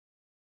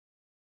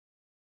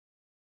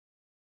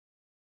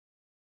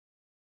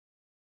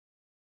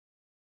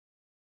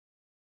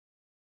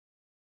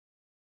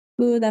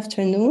Good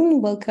afternoon.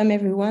 Welcome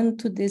everyone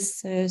to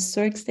this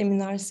CERC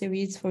seminar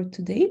series for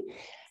today.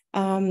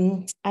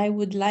 I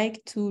would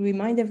like to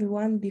remind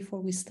everyone before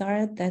we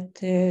start that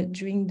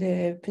during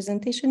the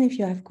presentation, if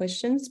you have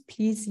questions,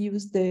 please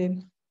use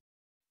the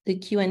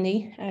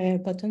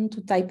Q&A button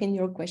to type in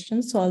your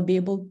questions. So I'll be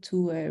able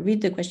to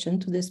read the question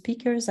to the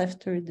speakers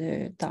after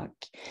the talk.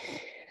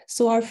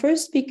 So our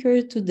first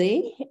speaker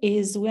today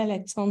is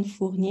Louis-Alexandre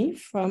Fournier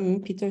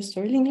from Peter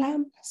Stirling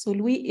Lab. So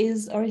Louis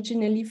is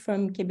originally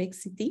from Quebec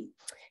City.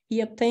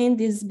 He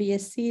obtained his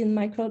BSc in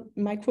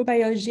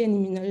microbiology and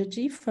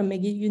immunology from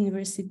McGill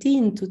University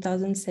in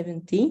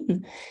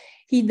 2017.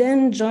 He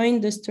then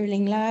joined the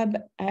Stirling Lab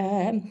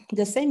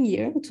the same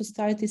year to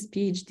start his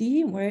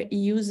PhD, where he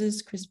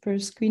uses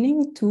CRISPR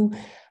screening to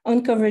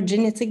uncover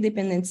genetic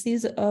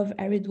dependencies of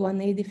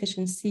ARID1A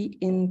deficiency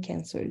in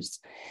cancers.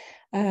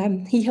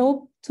 He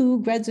hoped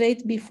to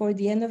graduate before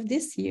the end of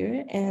this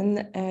year,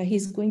 and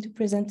he's going to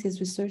present his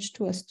research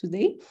to us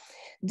today.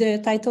 The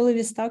title of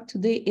his talk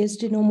today is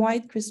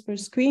Genome-wide CRISPR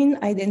screen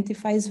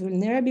identifies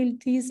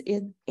vulnerabilities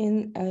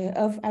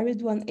of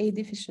ARID1A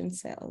deficient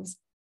cells.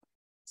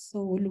 So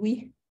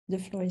Louis, the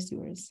floor is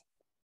yours.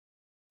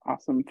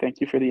 Awesome,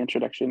 thank you for the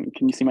introduction.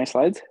 Can you see my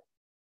slides?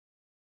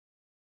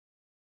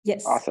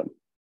 Yes. Awesome,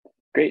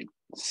 great.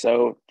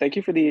 So thank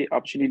you for the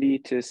opportunity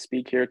to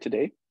speak here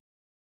today.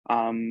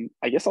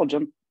 I guess I'll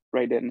jump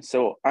right in.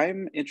 So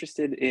I'm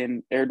interested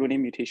in ARID1A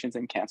mutations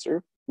in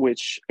cancer,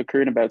 which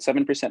occur in about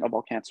 7% of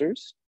all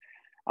cancers,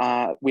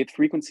 with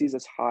frequencies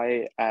as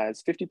high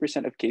as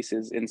 50% of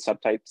cases in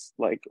subtypes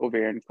like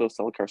ovarian closed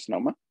cell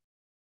carcinoma.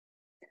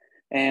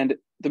 And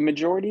the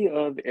majority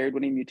of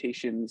ARID1A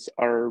mutations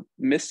are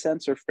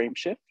missense or frame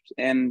shift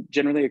and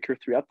generally occur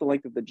throughout the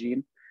length of the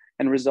gene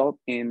and result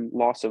in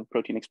loss of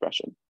protein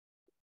expression.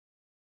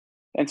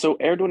 And so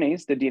ARID1A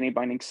is the DNA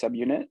binding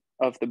subunit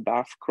of the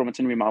BAF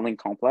chromatin remodeling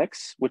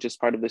complex, which is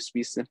part of the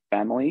Swiss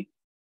family.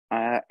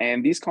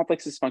 And these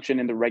complexes function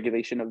in the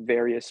regulation of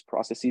various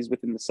processes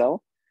within the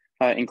cell,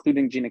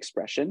 including gene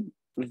expression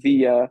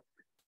via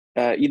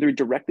either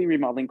directly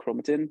remodeling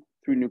chromatin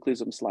through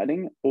nucleosome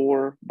sliding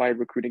or by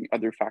recruiting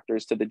other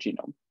factors to the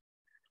genome.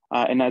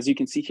 And as you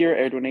can see here,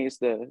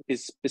 ARID1A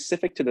is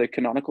specific to the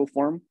canonical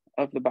form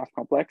of the BAF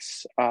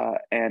complex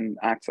and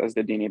acts as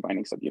the DNA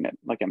binding subunit,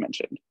 like I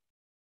mentioned.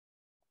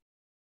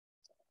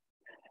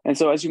 And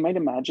so as you might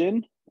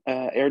imagine,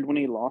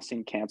 ARID1A loss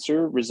in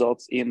cancer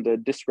results in the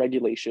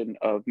dysregulation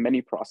of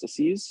many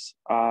processes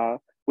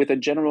with a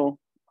general,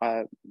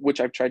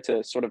 which I've tried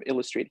to sort of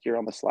illustrate here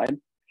on the slide.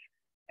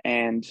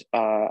 And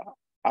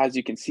as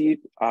you can see,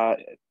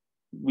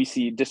 we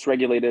see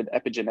dysregulated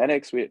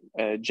epigenetics with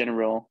a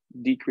general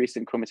decrease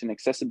in chromatin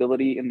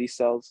accessibility in these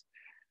cells.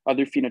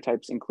 Other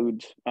phenotypes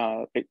include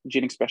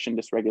gene expression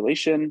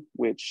dysregulation,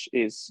 which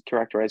is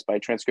characterized by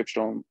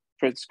transcriptome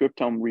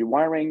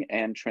rewiring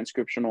and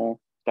transcriptional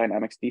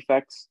dynamics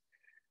defects.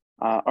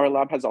 Our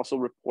lab has also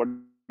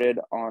reported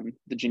on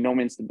the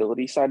genome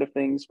instability side of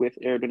things with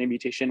ARID1A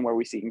mutation, where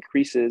we see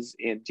increases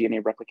in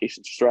DNA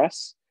replication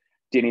stress,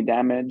 DNA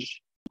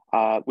damage,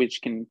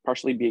 which can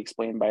partially be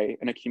explained by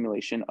an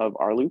accumulation of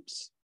R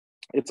loops.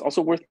 It's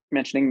also worth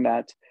mentioning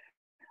that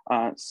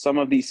some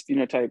of these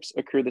phenotypes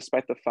occur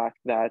despite the fact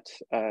that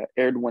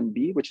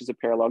ARID1B, which is a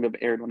paralog of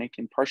ARID1A,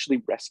 can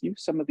partially rescue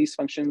some of these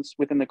functions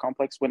within the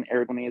complex when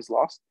ARID1A is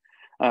lost,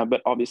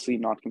 but obviously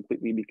not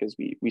completely because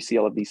we see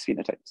all of these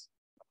phenotypes.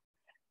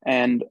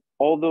 And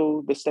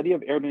although the study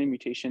of ARID1A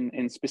mutation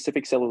in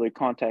specific cellular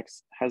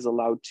contexts has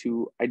allowed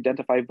to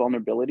identify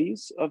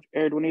vulnerabilities of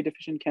ARID1A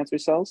deficient cancer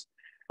cells,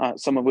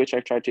 some of which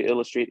I've tried to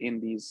illustrate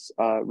in these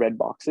red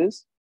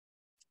boxes,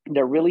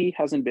 there really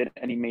hasn't been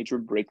any major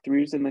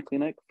breakthroughs in the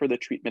clinic for the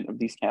treatment of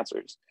these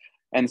cancers.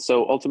 And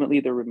so ultimately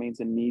there remains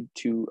a need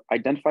to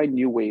identify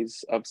new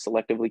ways of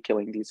selectively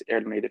killing these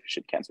ARID1A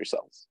deficient cancer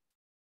cells.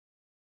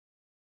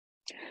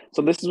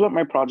 So this is what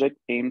my project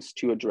aims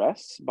to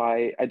address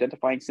by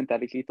identifying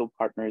synthetic lethal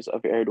partners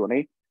of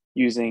ARID1A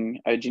using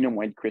a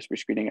genome-wide CRISPR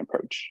screening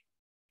approach.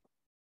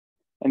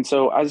 And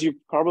so as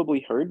you've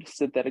probably heard,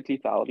 synthetic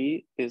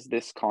lethality is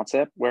this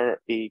concept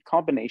where a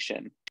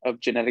combination of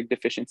genetic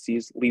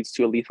deficiencies leads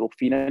to a lethal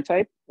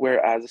phenotype,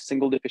 whereas a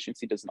single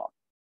deficiency does not.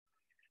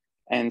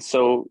 And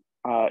so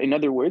in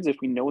other words, if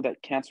we know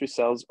that cancer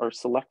cells are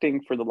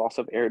selecting for the loss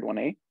of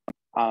ARID1A,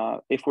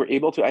 if we're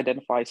able to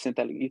identify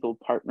synthetic lethal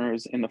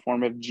partners in the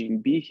form of gene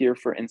B here,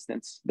 for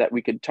instance, that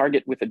we could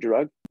target with a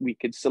drug, we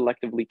could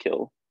selectively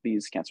kill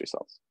these cancer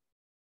cells.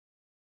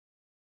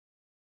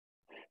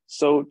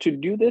 So to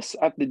do this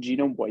at the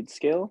genome-wide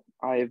scale,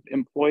 I've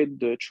employed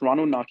the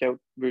Toronto Knockout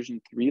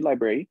version 3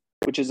 library,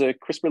 which is a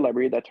CRISPR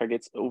library that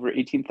targets over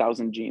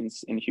 18,000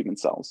 genes in human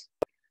cells.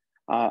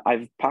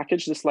 I've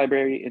packaged this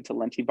library into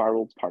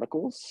lentiviral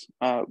particles,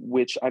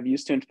 which I've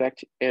used to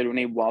infect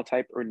ARID1A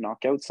wild-type or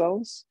knockout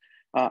cells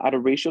at a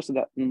ratio so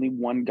that only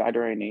one guide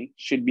RNA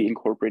should be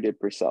incorporated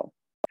per cell.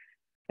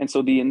 And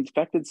so the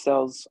infected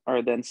cells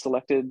are then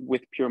selected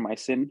with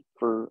puromycin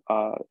for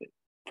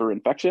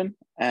infection,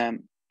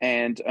 and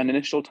an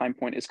initial time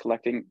point is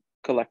collecting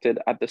collected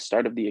at the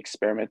start of the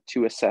experiment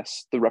to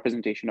assess the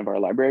representation of our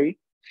library.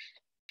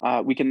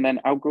 We can then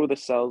outgrow the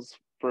cells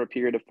for a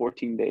period of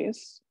 14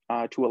 days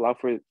to allow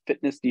for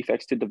fitness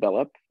defects to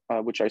develop,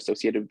 which are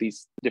associated with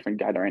these different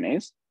guide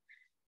RNAs.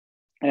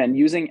 And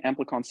using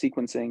amplicon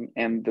sequencing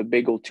and the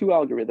Bagel2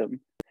 algorithm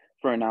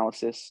for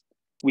analysis,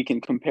 we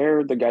can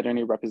compare the guide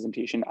RNA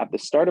representation at the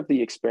start of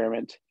the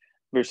experiment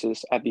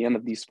versus at the end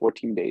of these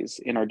 14 days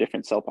in our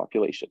different cell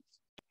populations.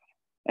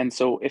 And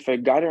so if a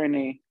guide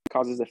RNA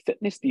causes a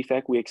fitness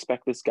defect, we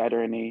expect this guide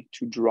RNA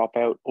to drop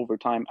out over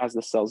time as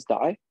the cells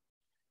die.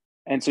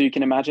 And so you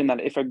can imagine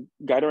that if a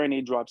guide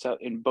RNA drops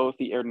out in both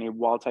the RNA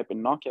wild type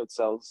and knockout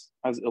cells,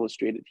 as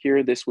illustrated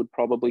here, this would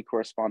probably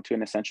correspond to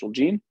an essential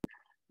gene,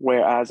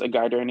 whereas a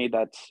guide RNA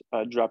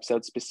that drops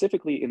out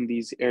specifically in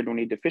these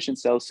ARID1A deficient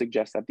cells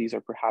suggests that these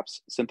are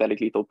perhaps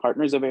synthetic lethal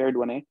partners of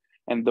ARID1A,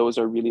 and those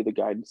are really the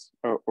guides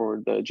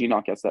or the gene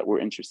knockouts that we're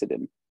interested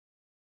in.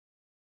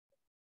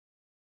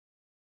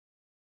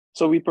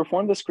 So we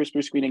performed this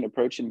CRISPR screening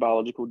approach in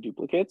biological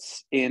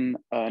duplicates in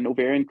an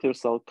ovarian clear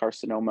cell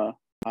carcinoma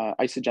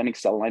isogenic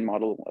cell line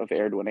model of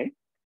ARID1A.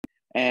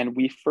 And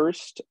we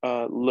first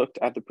looked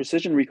at the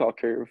precision recall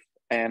curve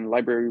and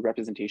library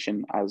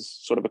representation as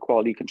sort of a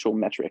quality control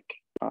metric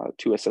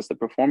to assess the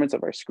performance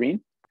of our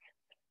screen.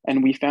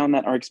 And we found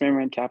that our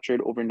experiment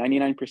captured over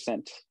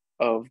 99%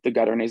 of the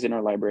guide RNAs in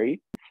our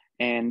library.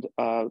 And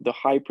the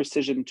high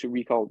precision to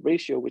recall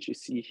ratio, which you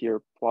see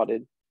here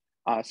plotted,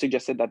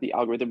 suggested that the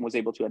algorithm was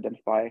able to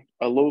identify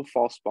a low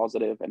false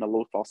positive and a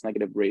low false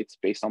negative rates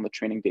based on the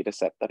training data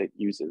set that it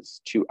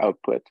uses to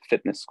output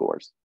fitness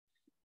scores.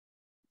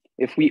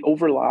 If we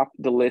overlap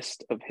the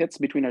list of hits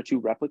between our two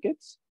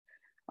replicates,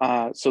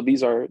 so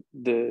these are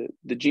the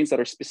genes that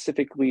are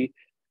specifically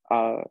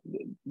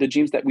the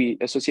genes that we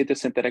associate the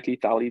synthetic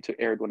lethality to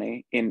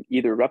ARID1A in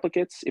either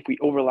replicates. If we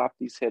overlap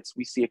these hits,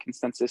 we see a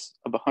consensus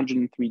of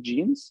 103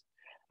 genes,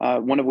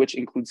 one of which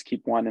includes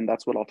KEAP1, and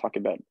that's what I'll talk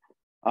about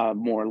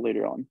more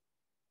later on.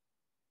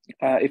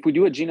 If we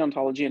do a gene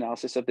ontology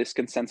analysis of this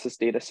consensus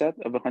data set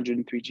of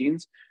 103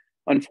 genes,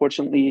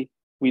 unfortunately,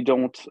 we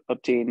don't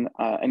obtain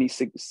any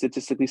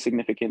statistically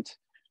significant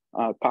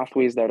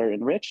pathways that are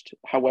enriched.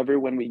 However,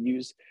 when we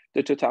use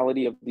the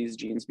totality of these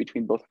genes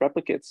between both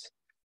replicates,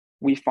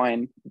 we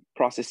find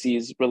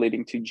processes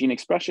relating to gene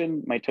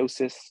expression,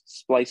 mitosis,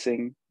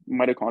 splicing,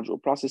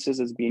 mitochondrial processes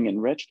as being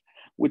enriched,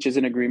 which is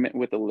in agreement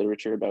with the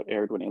literature about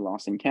ARID1A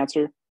loss in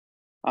cancer.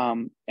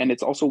 And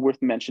it's also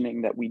worth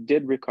mentioning that we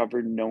did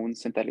recover known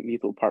synthetic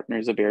lethal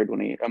partners of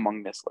ARID1A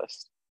among this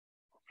list.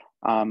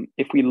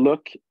 If we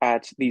look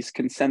at these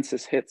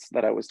consensus hits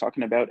that I was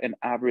talking about and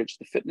average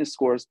the fitness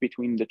scores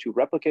between the two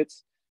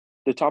replicates,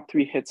 the top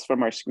 3 hits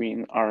from our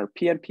screen are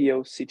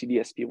PNPO,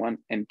 CTDSP1,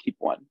 and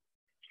KEAP1.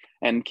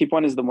 And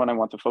KEAP1 is the one I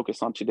want to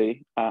focus on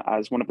today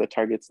as one of the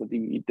targets that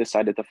we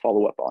decided to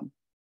follow up on.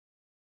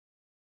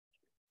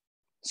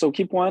 So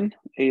KEAP1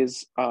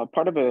 is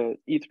part of a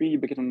E3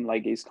 ubiquitin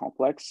ligase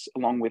complex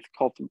along with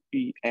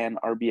COL3 and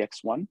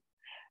RBX1.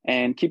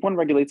 And KEAP1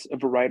 regulates a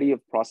variety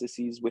of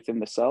processes within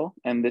the cell,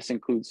 and this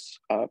includes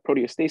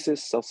proteostasis,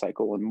 cell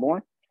cycle, and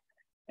more.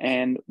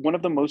 And one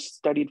of the most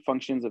studied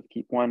functions of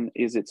KEAP1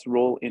 is its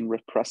role in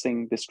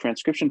repressing this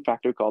transcription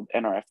factor called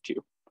NRF2.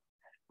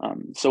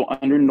 So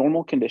under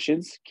normal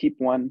conditions,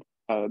 KEAP1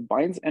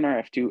 binds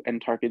NRF2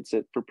 and targets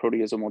it for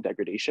proteasomal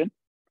degradation.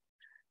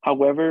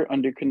 However,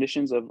 under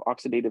conditions of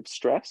oxidative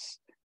stress,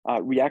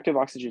 reactive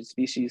oxygen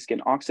species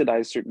can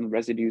oxidize certain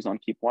residues on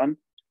KEAP1,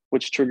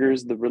 which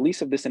triggers the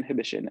release of this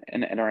inhibition,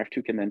 and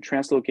NRF2 can then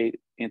translocate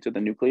into the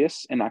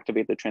nucleus and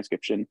activate the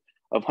transcription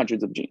of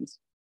hundreds of genes.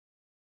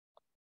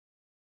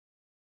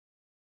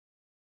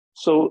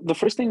 So the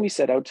first thing we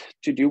set out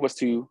to do was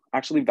to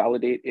actually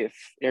validate if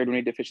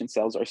ARID1A deficient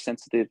cells are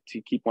sensitive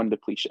to KEAP1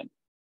 depletion.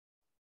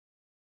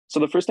 So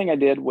the first thing I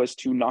did was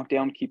to knock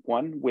down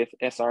KEAP1 with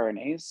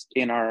siRNAs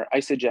in our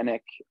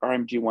isogenic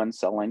RMG1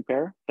 cell line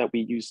pair that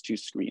we use to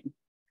screen.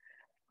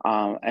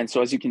 And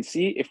so as you can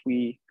see, if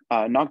we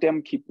knock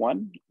down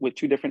KEAP1 with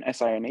 2 different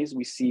siRNAs,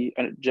 we see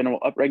a general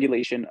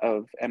upregulation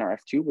of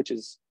NRF2, which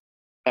is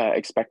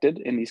expected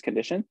in these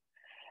conditions.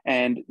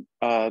 And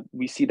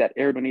we see that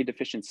ARID1A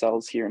deficient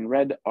cells here in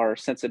red are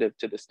sensitive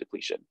to this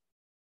depletion.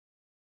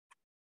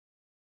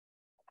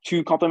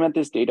 To complement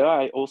this data,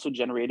 I also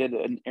generated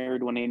an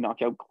ARID1A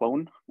knockout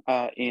clone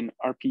in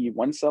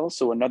RPE1 cells,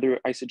 so another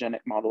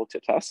isogenic model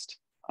to test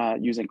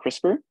using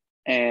CRISPR.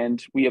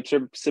 And we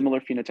observed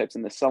similar phenotypes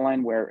in the cell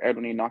line where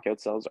ARID1A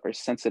knockout cells are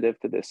sensitive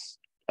to this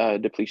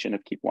depletion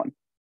of KEAP1.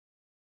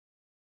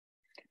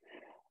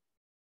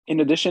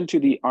 In addition to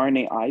the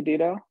RNAi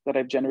data that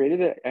I've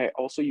generated, I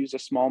also use a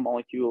small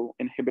molecule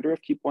inhibitor of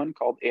KEAP1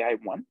 called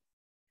AI1.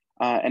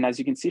 And as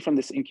you can see from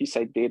this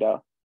InQSight data,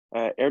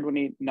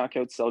 ARID1A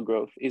knockout cell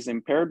growth is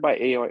impaired by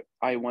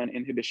AI1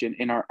 inhibition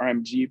in our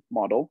RMG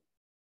model,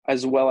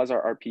 as well as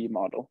our RPE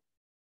model.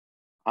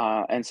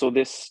 And so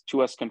this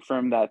to us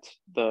confirmed that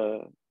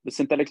the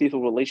synthetic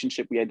lethal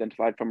relationship we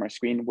identified from our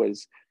screen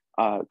was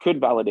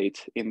could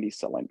validate in these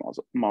cell line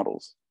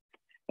models.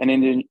 And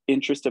in the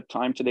interest of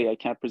time today, I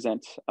can't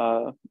present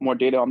more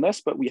data on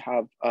this, but we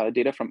have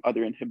data from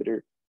other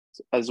inhibitors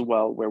as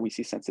well, where we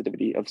see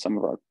sensitivity of some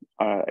of our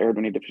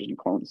ARID1A deficient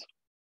clones.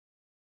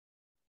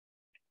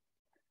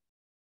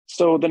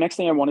 So the next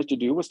thing I wanted to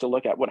do was to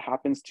look at what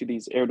happens to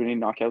these ARID1A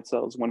knockout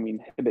cells when we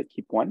inhibit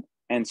KEAP1.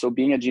 And so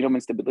being a genome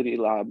instability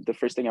lab, the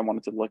first thing I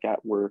wanted to look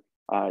at were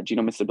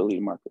genome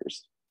instability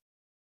markers.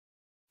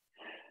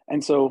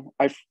 And so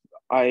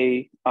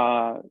I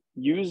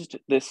used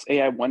this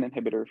AI1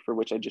 inhibitor for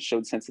which I just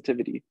showed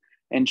sensitivity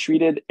and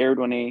treated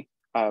ARID1A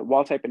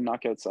wild type and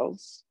knockout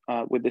cells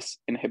with this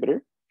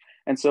inhibitor.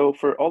 And so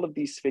for all of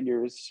these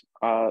figures,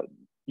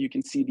 you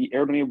can see the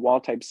ARID1A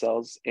wild type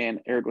cells and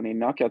ARID1A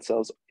knockout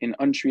cells in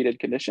untreated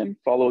condition,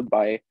 followed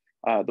by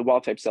the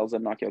wild type cells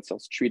and knockout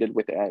cells treated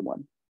with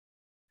AI1.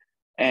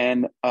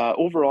 And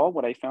overall,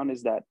 what I found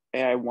is that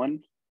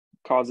AI1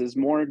 causes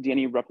more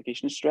DNA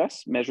replication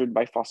stress measured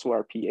by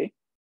phospho-RPA,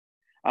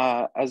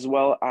 as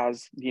well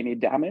as DNA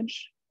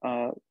damage,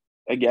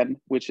 again,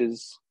 which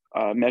is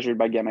measured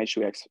by gamma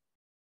H2X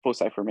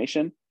foci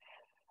formation.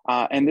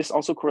 And this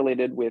also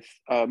correlated with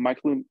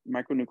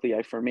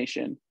micronuclei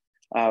formation,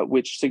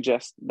 which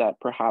suggests that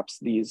perhaps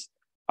this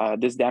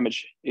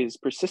damage is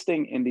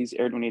persisting in these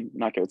ARID1A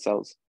knockout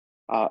cells,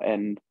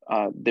 and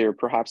they're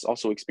perhaps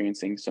also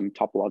experiencing some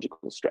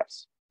topological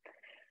stress.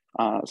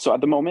 So at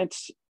the moment,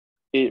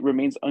 it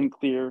remains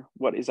unclear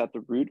what is at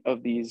the root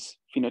of these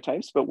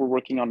phenotypes, but we're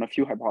working on a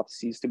few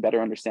hypotheses to better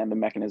understand the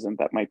mechanism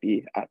that might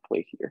be at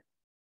play here.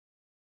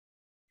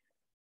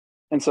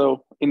 And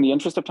so in the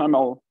interest of time,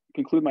 I'll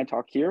conclude my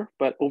talk here,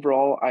 but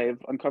overall, I've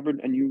uncovered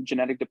a new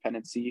genetic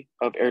dependency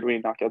of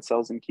ARID1A knockout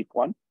cells in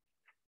KEAP1.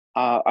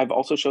 I've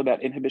also showed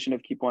that inhibition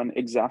of KEAP1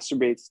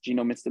 exacerbates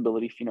genome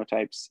instability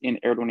phenotypes in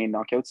ARID1A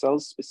knockout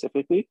cells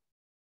specifically.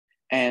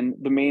 And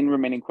the main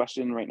remaining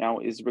question right now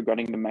is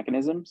regarding the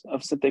mechanisms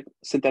of synthetic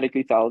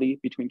lethality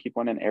between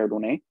KEAP1 and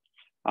ARID1A.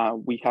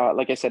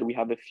 Like I said, we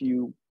have a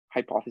few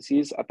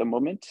hypotheses at the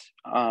moment.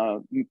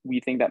 We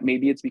think that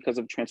maybe it's because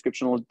of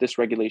transcriptional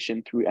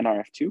dysregulation through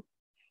NRF2.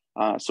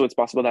 So it's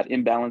possible that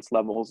imbalanced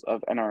levels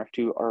of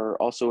NRF2 are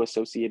also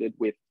associated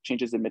with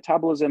changes in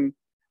metabolism,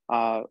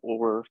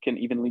 or can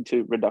even lead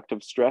to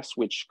reductive stress,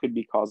 which could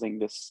be causing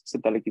this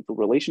synthetic lethal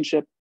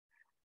relationship.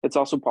 It's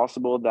also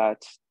possible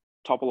that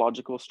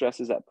topological stress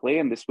is at play,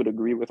 and this would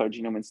agree with our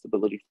genome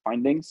instability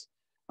findings.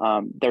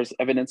 There's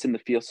evidence in the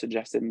field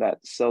suggesting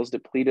that cells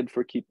depleted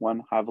for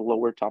KEAP1 have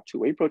lower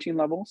top2A protein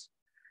levels,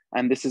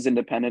 and this is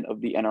independent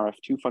of the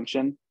NRF2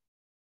 function.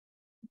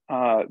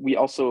 We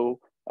also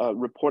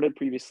reported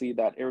previously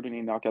that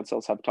ARID1A knockout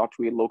cells have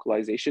top2A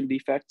localization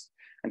defects,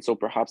 and so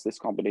perhaps this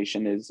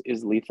combination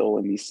is lethal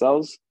in these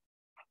cells.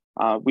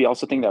 We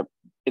also think that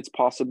it's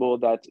possible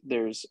that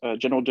there's a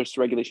general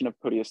dysregulation of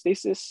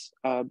proteostasis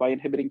by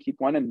inhibiting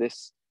KEAP1,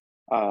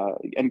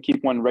 and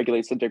KEAP1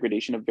 regulates the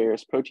degradation of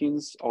various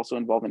proteins also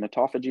involved in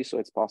autophagy, so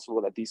it's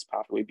possible that these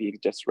pathways being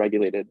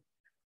dysregulated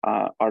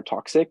are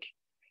toxic.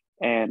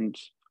 And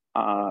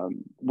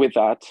with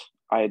that,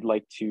 I'd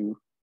like to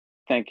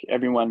thank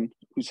everyone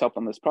who's helped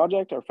on this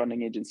project, our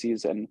funding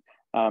agencies, and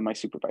my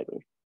supervisor.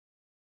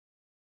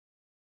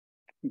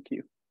 Thank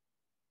you.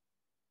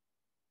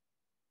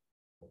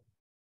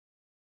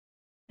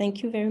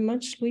 Thank you very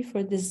much, Louis,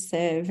 for this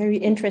very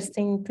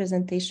interesting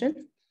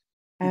presentation.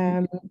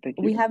 Thank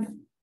you.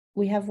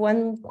 We have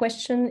one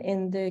question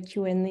in the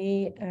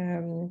Q&A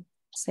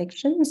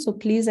section. So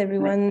please,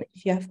 everyone,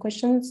 if you have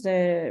questions,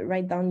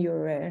 write down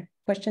your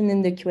question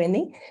in the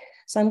Q&A.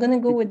 So I'm going to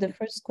go with the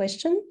first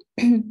question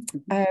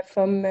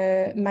from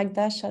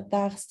Magda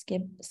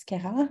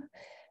Shadar-Skerar.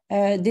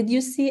 Did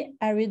you see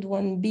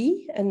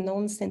ARID1B, a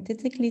known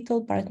synthetic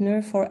lethal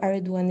partner for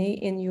ARID1A,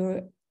 in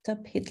your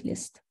top hit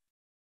list?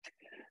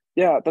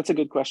 Yeah, that's a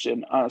good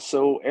question.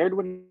 So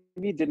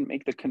ARID1B didn't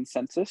make the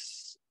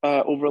consensus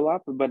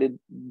overlap, but it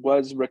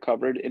was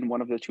recovered in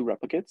one of the two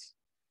replicates.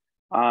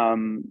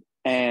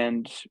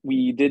 And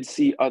we did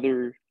see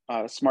other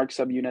SMARC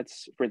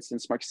subunits, for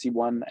instance, SMARC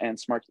C1 and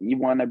SMARC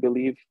E1, I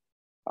believe,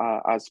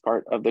 as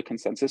part of the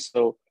consensus.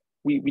 So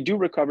we do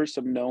recover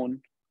some known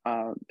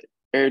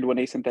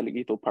ARID1A synthetic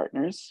lethal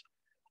partners.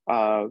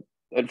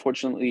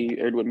 Unfortunately,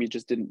 ARID1B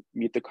just didn't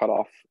meet the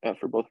cutoff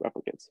for both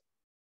replicates.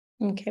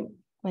 Okay.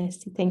 I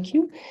see. Thank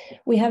you.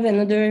 We have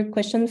another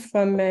question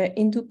from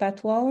Indu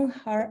Patwal.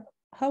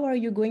 How are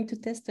you going to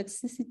test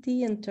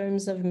toxicity in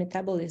terms of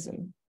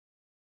metabolism?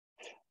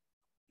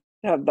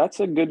 Yeah, that's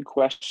a good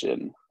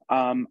question.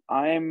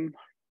 I'm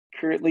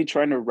currently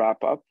trying to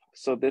wrap up,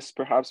 so this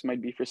perhaps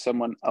might be for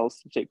someone else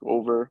to take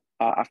over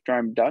after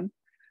I'm done.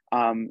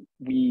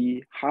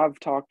 We have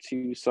talked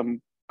to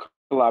some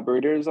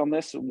collaborators on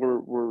this.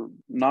 We're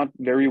not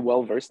very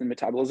well versed in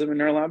metabolism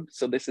in our lab,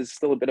 so this is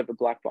still a bit of a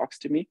black box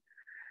to me.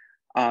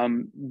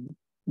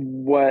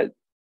 What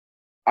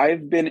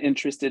I've been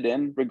interested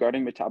in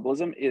regarding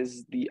metabolism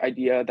is the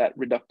idea that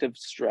reductive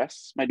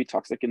stress might be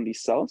toxic in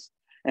these cells.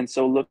 And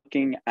so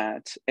looking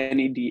at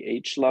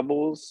NADH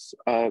levels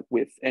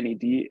with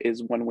NAD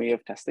is one way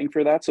of testing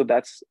for that. So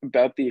that's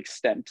about the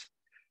extent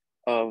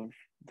of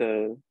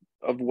the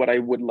what I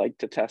would like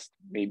to test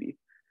maybe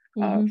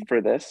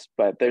for this,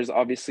 but there's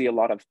obviously a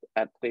lot of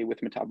at play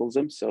with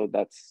metabolism, so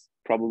that's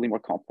probably more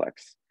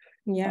complex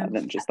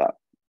than just that.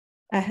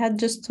 I had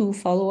just to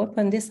follow up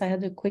on this. I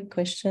had a quick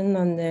question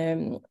on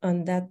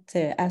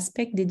that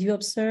aspect. Did you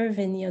observe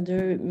any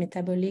other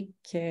metabolic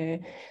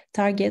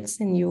targets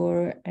in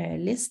your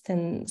list,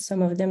 and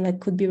some of them that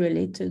could be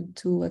related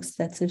to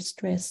oxidative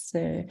stress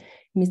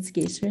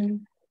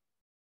mitigation?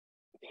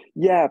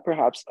 Yeah,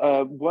 perhaps.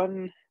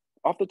 One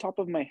off the top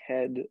of my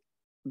head,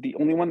 the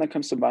only one that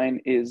comes to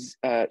mind is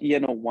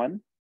ENO1.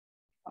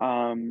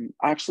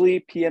 Actually,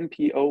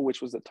 PNPO,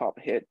 which was the top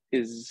hit,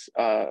 is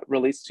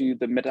relates to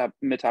the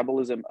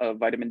metabolism of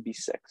vitamin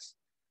B6.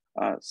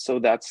 So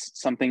that's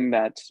something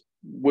that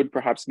would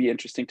perhaps be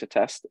interesting to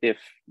test if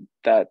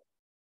that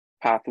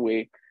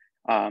pathway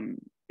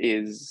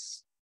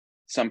is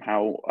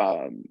somehow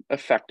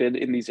affected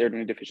in these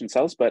arginine deficient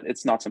cells, but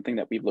it's not something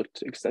that we've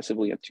looked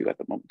excessively into at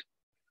the moment.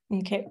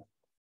 Okay,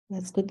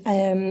 that's good.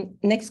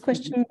 Next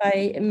question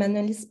by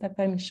Manalis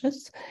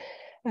Papamichos.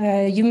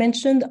 You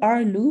mentioned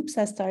R loops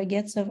as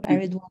targets of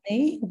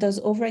ARID1A.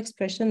 Does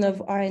overexpression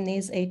of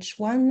RNase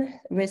H1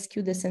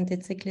 rescue the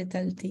synthetic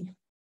lethality?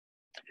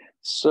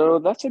 So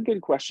that's a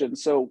good question.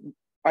 So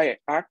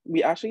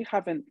we actually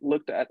haven't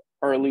looked at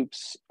R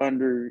loops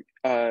under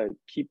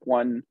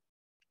KEAP1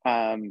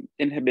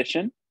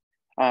 inhibition.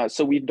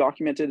 So we've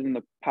documented in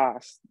the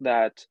past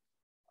that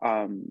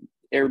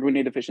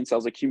ARID1A deficient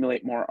cells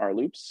accumulate more R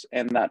loops,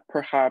 and that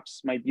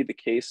perhaps might be the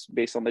case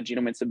based on the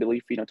genome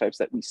instability phenotypes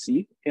that we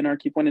see in our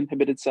KEAP1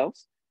 inhibited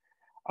cells.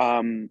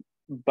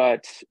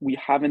 But we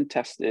haven't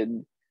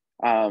tested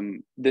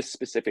this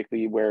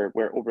specifically where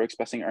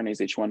overexpressing RNase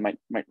H1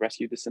 might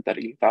rescue the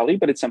synthetic lethality,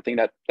 but it's something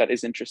that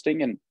is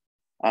interesting and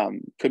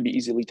could be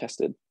easily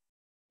tested.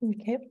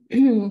 Okay.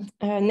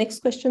 Next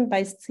question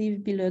by Steve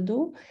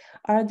Bilodeau.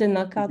 Are the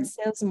knockout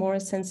cells more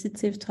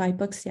sensitive to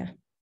hypoxia?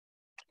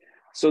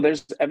 So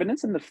there's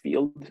evidence in the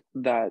field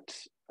that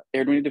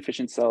ARID1A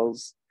deficient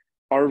cells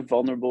are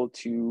vulnerable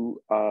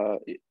to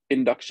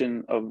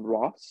induction of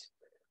ROS,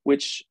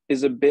 which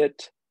is a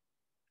bit,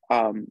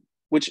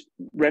 which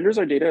renders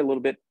our data a little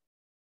bit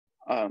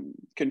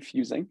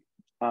confusing.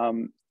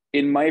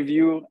 In my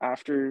view,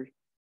 after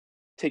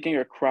taking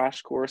a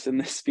crash course in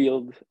this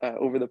field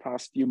over the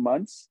past few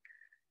months,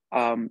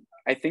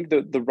 I think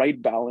the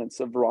right balance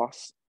of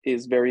ROS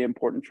is very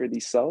important for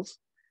these cells.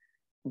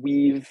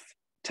 We've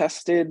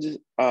tested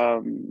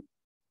the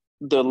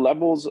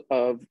levels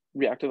of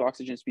reactive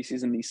oxygen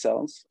species in these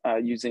cells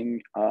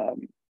using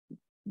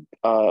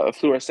a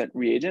fluorescent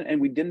reagent, and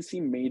we didn't see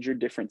major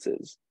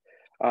differences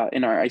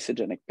in our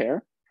isogenic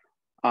pair.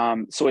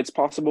 So it's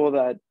possible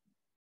that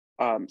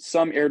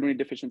some ARID1A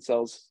deficient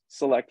cells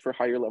select for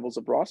higher levels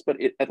of ROS, but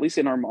at least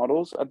in our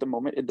models at the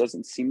moment, it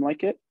doesn't seem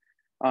like it.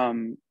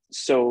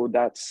 So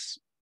that's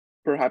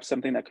perhaps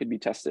something that could be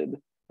tested,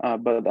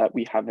 but that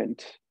we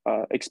haven't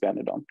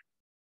expanded on.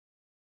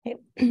 Okay.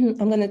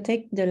 I'm going to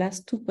take the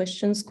last two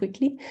questions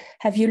quickly.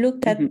 Have you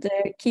looked at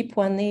the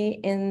KEAP1A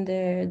in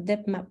the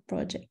DepMap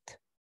project?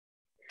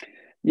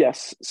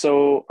 Yes.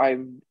 So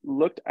I've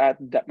looked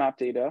at DepMap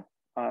data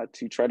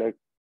to try to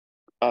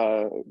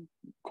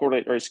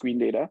correlate our screen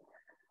data.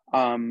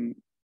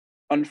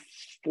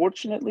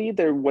 Unfortunately,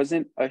 there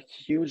wasn't a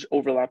huge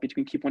overlap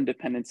between KEAP1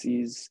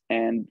 dependencies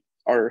and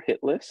our hit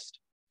list,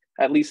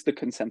 at least the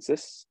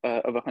consensus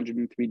of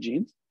 103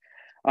 genes.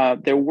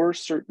 There were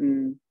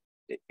certain,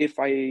 if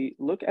I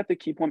look at the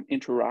KEAP1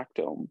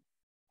 interactome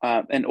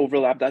and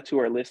overlap that to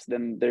our list,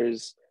 then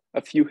there's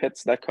a few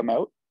hits that come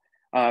out.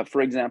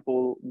 For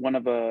example, one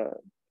of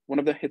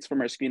the hits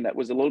from our screen that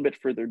was a little bit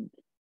further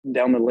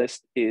down the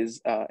list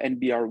is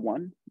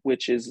NBR1,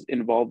 which is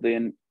involved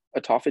in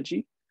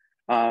autophagy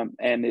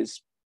and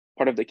is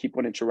part of the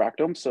KEAP1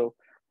 interactome. So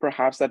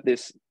perhaps that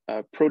this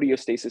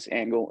proteostasis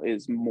angle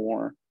is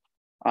more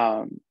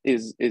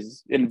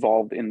is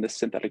involved in the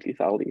synthetic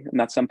lethality, and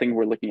that's something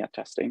we're looking at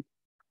testing.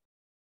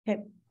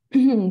 Okay.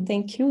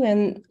 Thank you.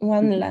 And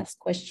one last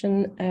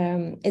question.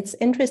 It's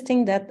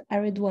interesting that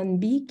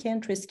ARID1B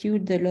can't rescue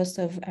the loss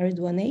of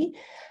ARID1A.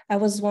 I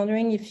was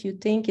wondering if you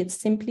think it's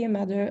simply a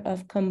matter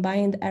of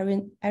combined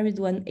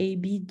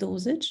ARID1AB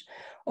dosage,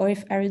 or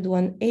if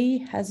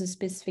ARID1A has a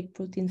specific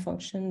protein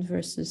function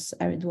versus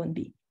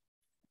ARID1B.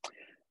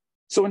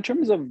 So in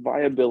terms of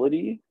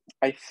viability,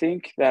 I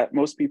think that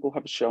most people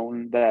have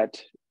shown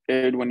that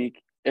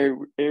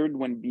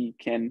ARID1B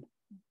can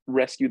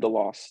rescue the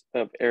loss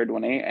of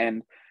ARID1A,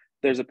 and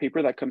there's a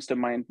paper that comes to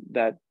mind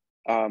that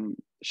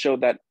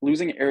showed that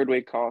losing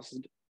ARID1A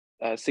caused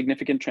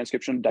significant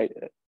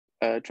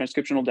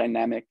transcriptional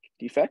dynamic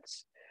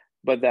defects,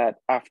 but that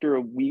after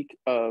a week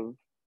of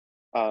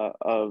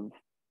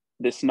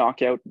this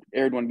knockout,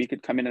 ARID1B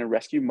could come in and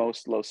rescue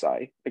most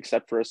loci,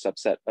 except for a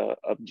subset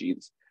of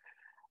genes.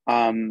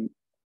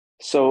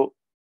 So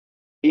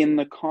in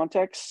the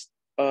context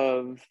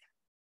of,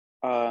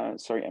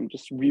 sorry, I'm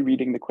just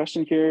rereading the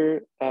question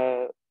here.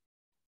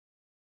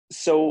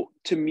 So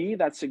to me,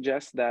 that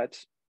suggests that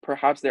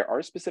perhaps there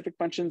are specific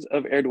functions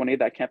of ARID1A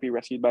that can't be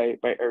rescued by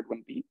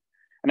ARID1B.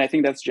 And I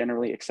think that's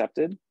generally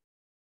accepted.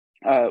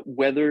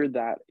 Whether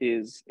that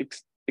is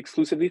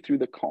exclusively through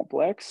the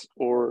complex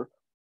or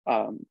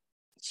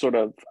sort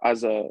of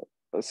as a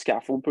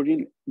scaffold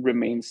protein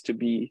remains to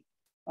be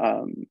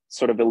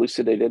sort of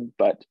elucidated.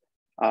 But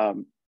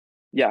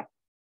yeah,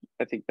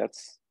 I think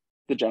that's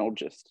the general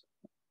gist.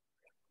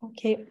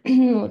 Okay,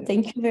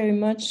 thank you very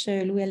much,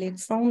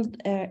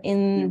 Louis-Alexandre.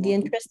 In the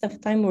interest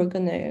of time, we're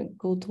going to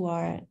go to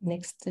our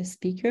next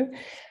speaker.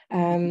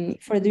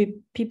 For the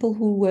people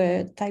who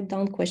type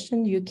down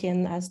questions, you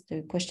can ask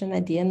the question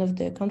at the end of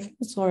the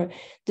conference, or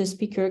the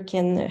speaker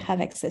can have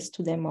access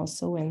to them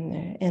also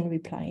and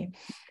reply.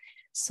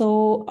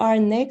 So our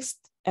next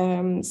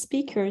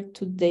speaker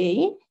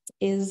today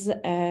is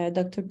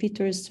Dr.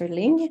 Peter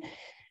Stirling.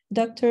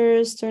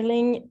 Dr.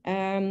 Stirling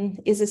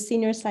is a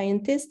senior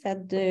scientist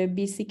at the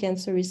BC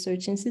Cancer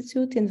Research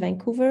Institute in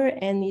Vancouver,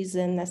 and is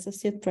an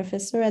associate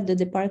professor at the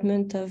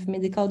Department of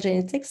Medical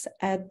Genetics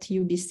at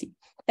UBC.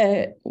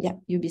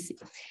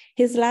 UBC.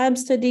 His lab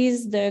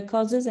studies the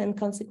causes and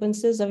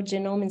consequences of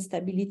genome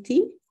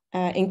instability,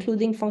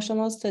 including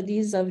functional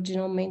studies of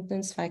genome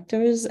maintenance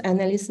factors,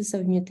 analysis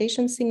of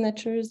mutation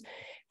signatures,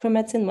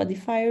 chromatin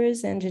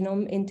modifiers, and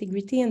genome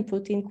integrity and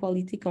protein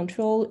quality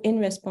control in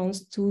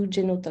response to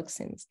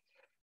genotoxins.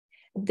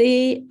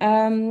 They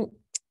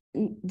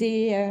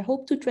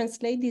hope to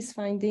translate these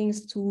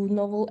findings to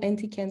novel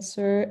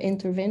anti-cancer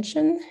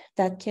intervention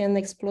that can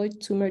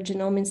exploit tumor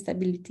genome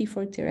instability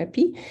for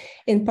therapy,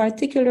 in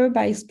particular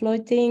by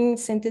exploiting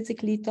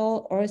synthetic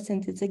lethal or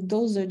synthetic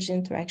dosage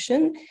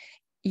interaction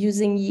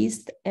using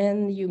yeast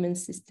and human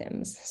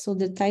systems. So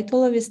the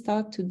title of his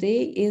talk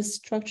today is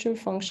Structure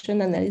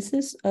Function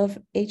Analysis of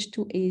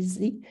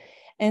H2AZ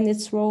and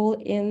its role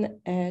in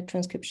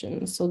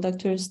transcription. So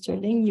Dr.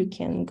 Stirling, you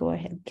can go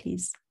ahead,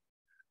 please.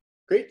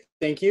 Great,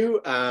 thank you.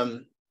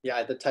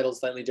 Yeah, the title's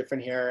slightly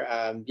different here.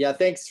 Yeah,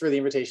 thanks for the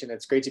invitation.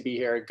 It's great to be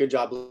here. Good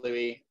job,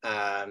 Louis.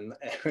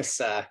 It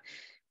was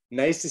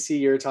nice to see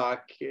your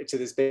talk to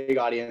this big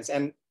audience.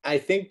 And I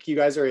think you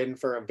guys are in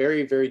for a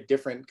very, very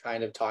different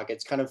kind of talk.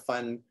 It's kind of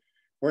fun.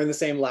 We're in the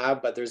same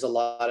lab, but there's a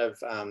lot of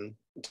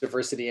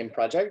diversity in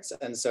projects.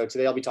 And so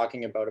today I'll be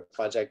talking about a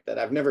project that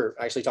I've never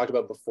actually talked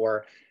about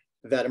before,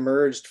 that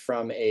emerged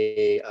from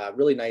a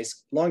really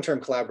nice long-term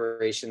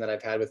collaboration that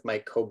I've had with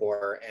Mike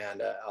Kobor,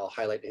 and I'll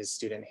highlight his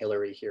student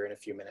Hillary here in a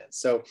few minutes.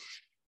 So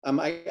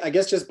I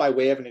guess just by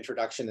way of an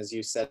introduction, as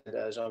you said,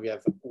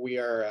 Geneviève, we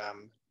are,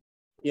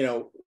 you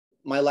know,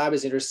 my lab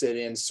is interested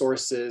in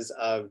sources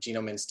of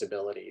genome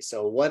instability.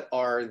 So what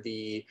are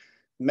the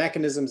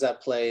mechanisms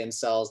at play in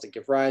cells that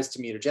give rise to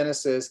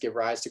mutagenesis, give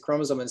rise to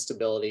chromosome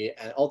instability,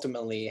 and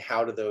ultimately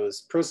how do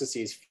those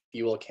processes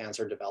fuel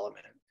cancer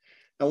development?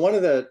 And one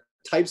of the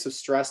types of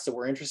stress that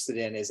we're interested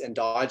in is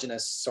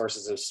endogenous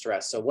sources of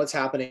stress. So what's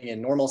happening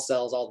in normal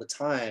cells all the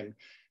time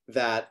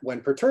that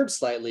when perturbed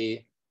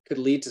slightly could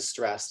lead to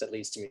stress that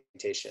leads to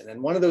mutation.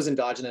 And one of those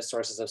endogenous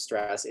sources of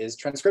stress is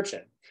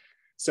transcription.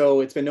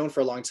 So it's been known for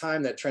a long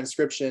time that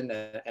transcription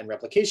and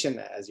replication,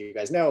 as you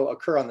guys know,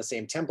 occur on the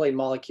same template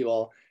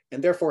molecule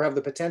and therefore have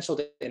the potential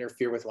to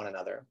interfere with one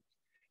another.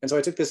 And so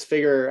I took this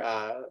figure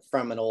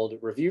from an old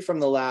review from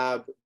the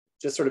lab,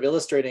 just sort of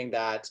illustrating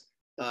that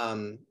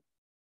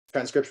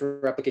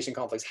transcription replication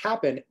conflicts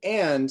happen,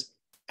 and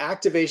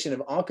activation of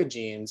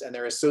oncogenes and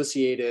their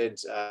associated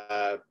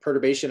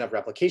perturbation of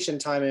replication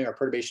timing or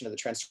perturbation of the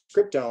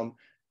transcriptome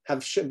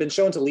have been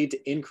shown to lead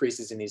to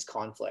increases in these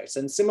conflicts.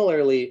 And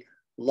similarly,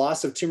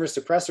 loss of tumor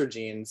suppressor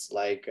genes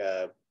like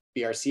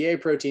BRCA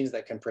proteins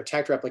that can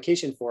protect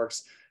replication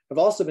forks have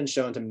also been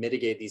shown to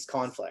mitigate these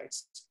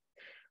conflicts.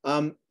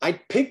 I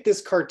picked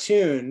this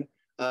cartoon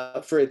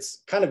for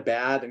it's kind of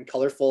bad and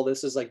colorful.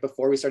 This is like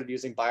before we started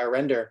using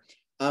biorender,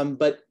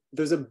 but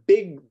there's a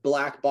big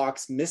black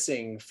box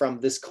missing from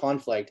this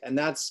conflict, and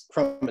that's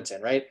chromatin,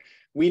 right?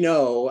 We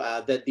know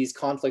that these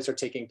conflicts are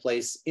taking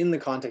place in the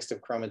context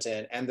of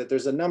chromatin, and that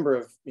there's a number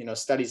of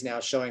studies now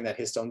showing that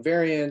histone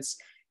variants,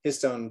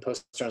 histone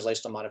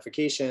post-translational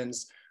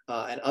modifications,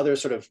 and other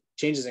sort of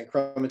changes in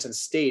chromatin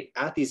state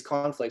at these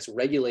conflicts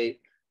regulate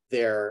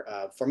their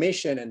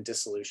formation and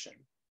dissolution.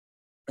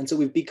 And so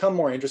we've become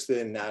more interested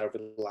in that over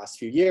the last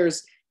few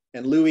years.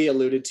 And Louis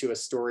alluded to a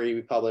story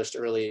we published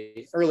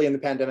early in the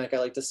pandemic, I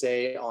like to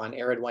say, on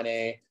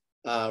ARID1A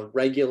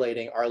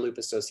regulating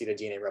R-loop-associated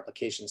DNA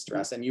replication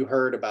stress. And you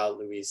heard about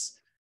Louis'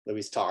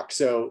 talk.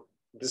 So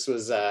this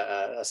was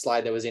a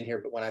slide that was in here,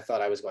 but when I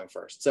thought I was going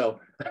first.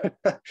 So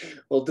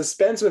we'll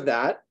dispense with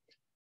that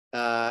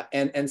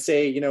and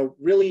say,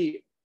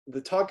 really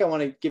the talk I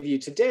want to give you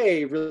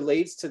today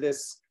relates to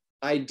this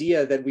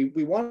idea that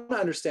we want to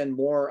understand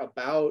more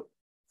about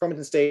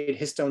chromatin state,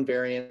 histone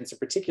variants in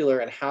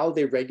particular, and how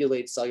they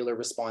regulate cellular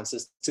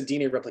responses to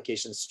DNA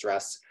replication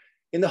stress,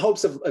 in the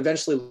hopes of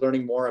eventually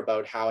learning more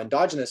about how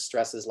endogenous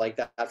stresses like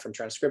that from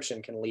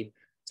transcription can lead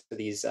to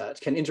these,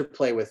 can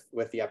interplay with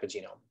the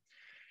epigenome.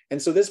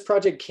 And so this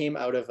project came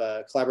out of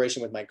a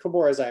collaboration with Mike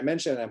Kobor, as I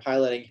mentioned, and I'm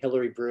highlighting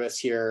Hillary Brewis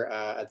here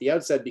at the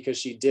outset because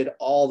she did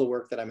all the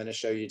work that I'm going to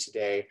show you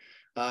today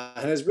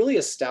and has really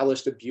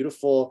established a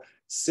beautiful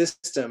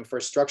system for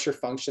structure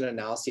function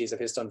analyses of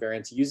histone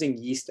variants using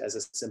yeast as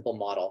a simple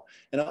model.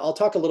 And I'll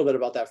talk a little bit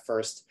about that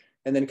first,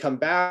 and then come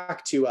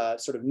back to a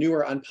sort of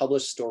newer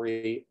unpublished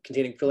story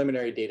containing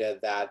preliminary data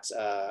that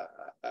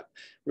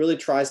really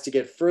tries to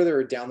get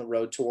further down the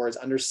road towards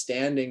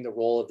understanding the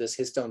role of this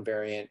histone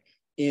variant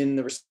in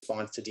the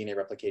response to DNA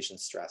replication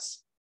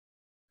stress.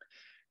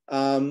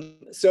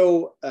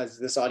 So as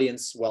this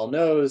audience well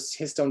knows,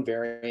 histone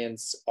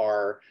variants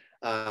are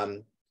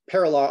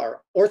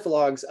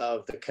orthologs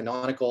of the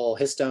canonical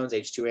histones,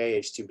 H2A,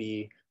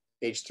 H2B,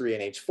 H3,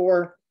 and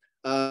H4.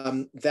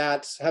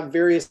 That have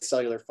various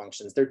cellular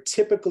functions. They're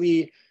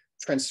typically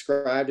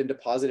transcribed and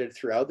deposited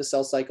throughout the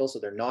cell cycle, so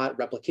they're not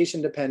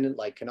replication dependent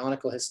like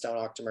canonical histone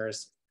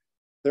octamers.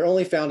 They're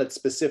only found at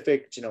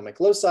specific genomic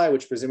loci,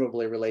 which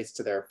presumably relates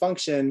to their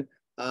function,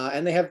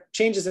 and they have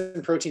changes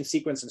in protein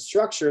sequence and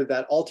structure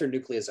that alter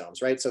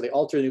nucleosomes, right? So they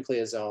alter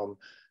nucleosome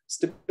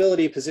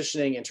stability,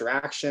 positioning,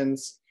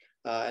 interactions,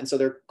 and so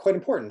they're quite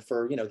important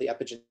for the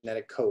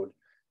epigenetic code.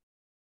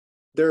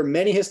 There are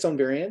many histone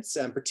variants,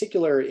 in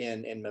particular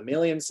in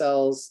mammalian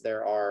cells.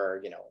 There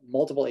are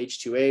multiple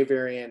H2A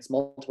variants,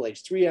 multiple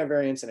H3A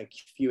variants, and a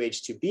few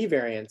H2B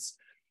variants.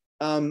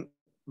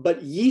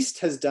 But yeast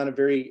has done a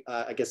very,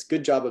 I guess,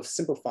 good job of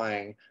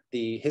simplifying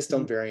the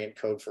histone variant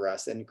code for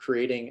us and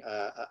creating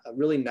a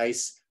really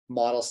nice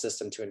model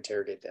system to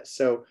interrogate this.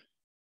 So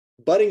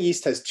budding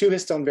yeast has two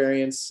histone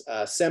variants,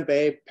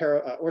 SEMP-A,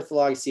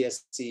 ortholog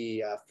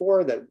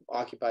CSC4 that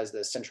occupies the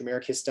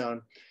centromeric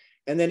histone,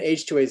 and then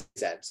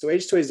H2AZ. So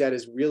H2AZ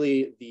is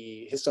really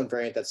the histone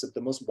variant that's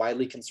the most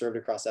widely conserved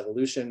across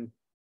evolution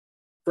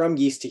from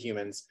yeast to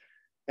humans.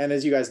 And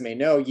as you guys may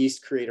know,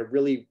 yeast create a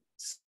really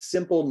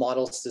simple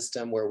model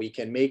system where we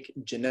can make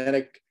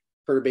genetic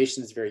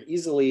perturbations very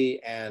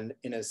easily, and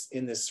in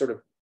this sort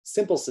of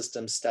simple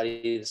system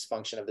study this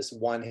function of this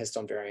one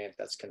histone variant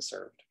that's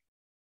conserved.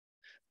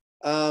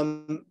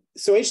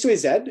 So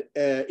H2AZ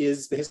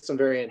is the histone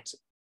variant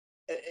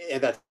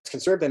that's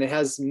conserved, and it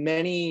has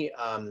many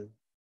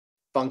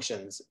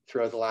functions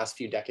throughout the last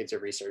few decades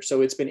of research.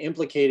 So it's been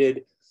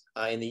implicated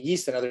in the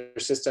yeast and other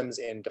systems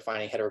in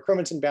defining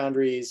heterochromatin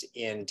boundaries,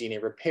 in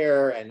DNA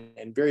repair,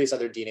 and various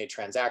other DNA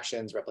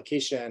transactions,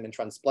 replication, and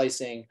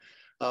transplicing,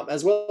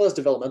 as well as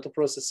developmental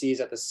processes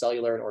at the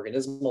cellular and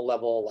organismal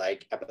level,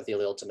 like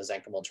epithelial to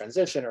mesenchymal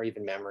transition, or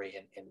even memory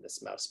in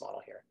this mouse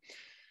model here.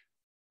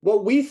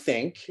 What we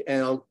think,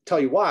 and I'll tell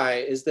you why,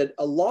 is that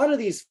a lot of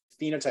these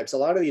phenotypes, a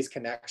lot of these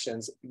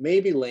connections may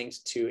be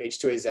linked to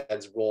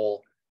H2AZ's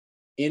role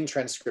in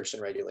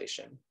transcription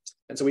regulation.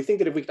 And so we think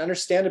that if we can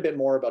understand a bit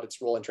more about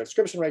its role in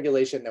transcription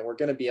regulation, then we're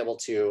going to be able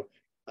to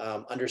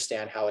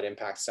understand how it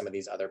impacts some of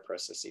these other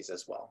processes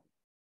as well.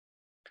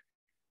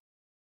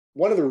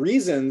 One of the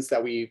reasons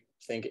that we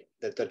think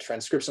that the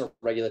transcriptional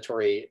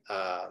regulatory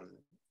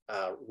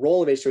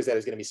role of H2AZ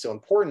is going to be so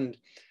important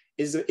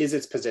is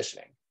its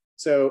positioning.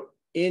 So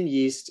in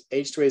yeast,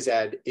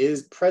 H2AZ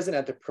is present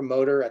at the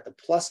promoter at the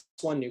 +1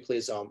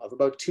 nucleosome of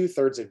about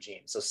 2/3 of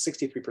genes, so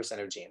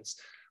 63% of genes.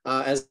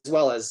 As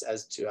well as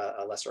to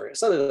a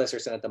slightly lesser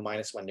extent at the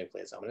 -1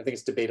 nucleosome. And I think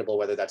it's debatable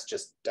whether that's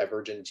just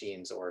divergent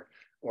genes or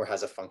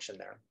has a function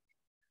there.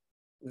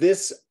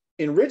 This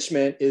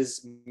enrichment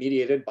is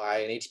mediated by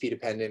an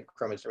HP-dependent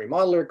chromatin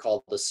remodeler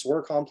called the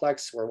SWR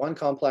complex, SWR1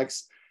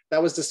 complex,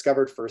 that was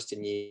discovered first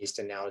in yeast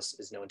and now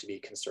is known to be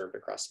conserved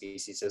across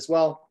species as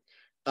well.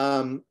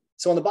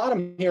 So on the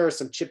bottom here are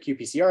some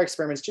ChIP-qPCR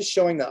experiments just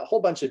showing that a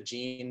whole bunch of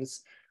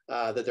genes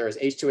that there is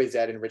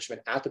H2AZ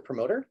enrichment at the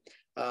promoter.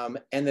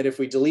 And that if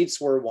we delete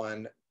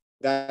SWR1,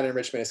 that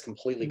enrichment is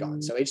completely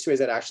gone. So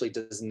H2AZ actually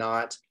does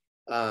not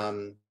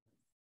go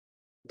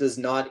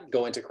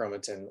into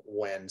chromatin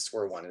when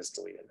SWR1 is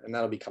deleted, and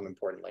that'll become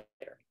important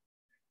later.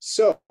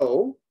 So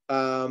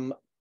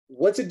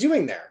what's it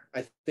doing there,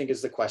 I think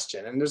is the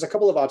question. And there's a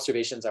couple of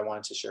observations I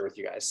wanted to share with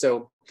you guys.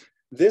 So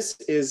this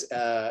is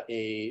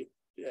a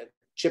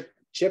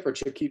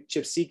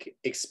ChIP-seq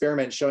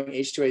experiment showing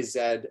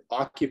H2AZ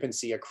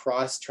occupancy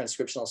across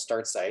transcriptional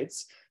start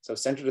sites, so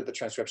centered at the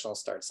transcriptional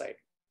start site.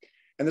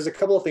 And there's a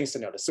couple of things to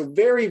notice. So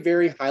very,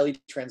 very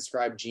highly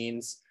transcribed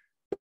genes,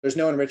 there's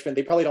no enrichment.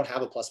 They probably don't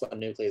have a +1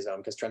 nucleosome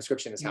because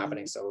transcription is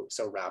happening so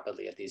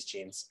rapidly at these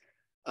genes.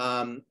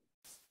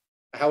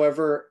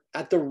 However,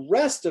 at the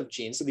rest of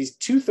genes, so these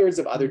 2/3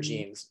 of other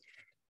genes,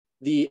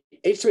 the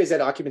H2AZ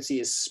occupancy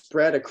is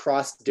spread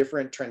across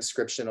different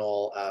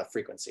transcriptional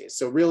frequencies.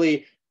 So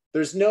really,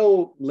 there's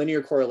no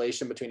linear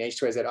correlation between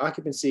H2AZ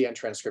occupancy and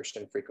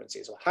transcription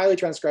frequency. So highly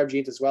transcribed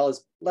genes as well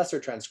as lesser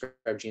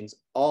transcribed genes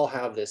all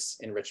have this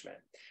enrichment.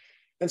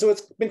 And so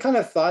it's been kind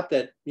of thought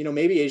that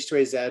maybe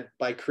H2AZ,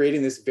 by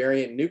creating this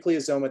variant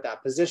nucleosome at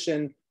that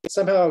position,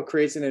 somehow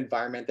creates an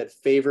environment that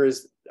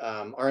favors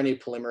RNA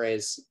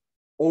polymerase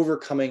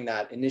overcoming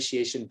that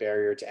initiation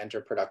barrier to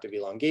enter productive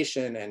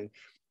elongation, and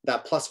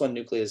that +1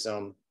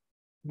 nucleosome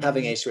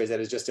having H2AZ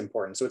is just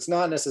important. So it's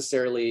not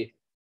necessarily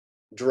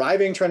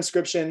driving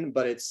transcription,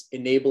 but it's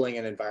enabling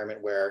an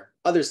environment where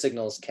other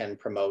signals can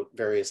promote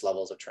various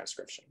levels of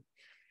transcription.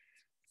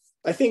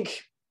 I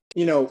think,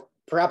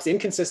 perhaps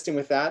inconsistent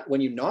with that, when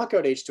you knock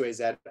out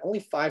H2AZ, only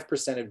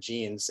 5% of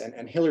genes,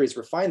 and Hillary's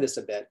refined this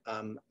a bit,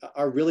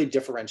 are really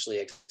differentially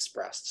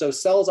expressed. So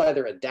cells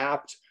either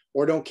adapt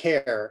or don't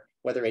care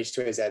whether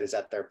H2AZ is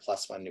at their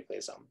 +1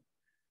 nucleosome.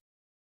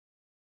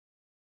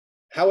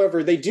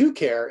 However, they do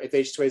care if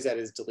H2AZ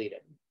is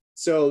deleted.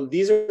 So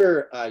these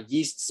are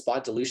yeast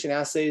spot dilution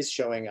assays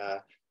showing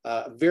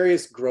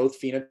various growth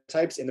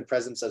phenotypes in the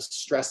presence of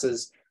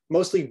stresses,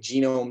 mostly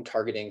genome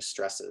targeting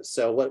stresses.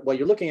 So what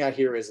you're looking at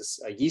here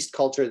is a yeast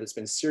culture that's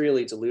been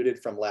serially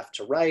diluted from left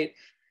to right.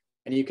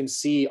 And you can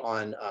see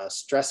on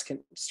stress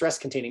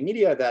containing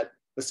media that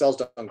the cells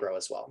don't grow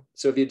as well.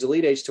 So if you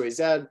delete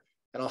H2AZ,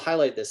 and I'll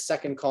highlight this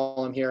second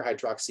column here,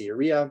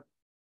 hydroxyurea,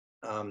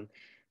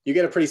 you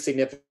get a pretty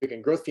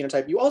significant growth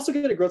phenotype. You also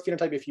get a growth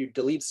phenotype if you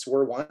delete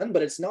SWR1,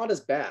 but it's not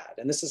as bad.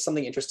 And this is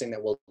something interesting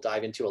that we'll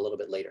dive into a little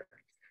bit later.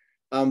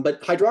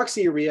 But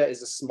hydroxyurea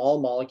is a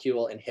small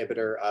molecule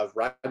inhibitor of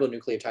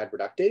ribonucleotide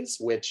reductase,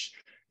 which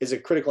is a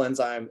critical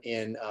enzyme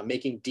in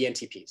making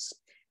DNTPs.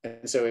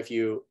 And so if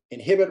you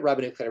inhibit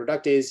ribonucleotide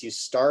reductase, you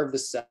starve the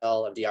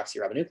cell of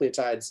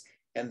deoxyribonucleotides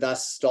and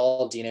thus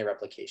stall DNA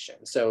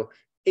replication. So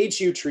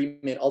HU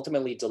treatment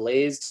ultimately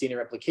delays DNA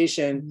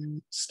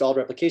replication, stalled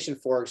replication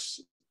forks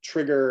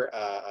trigger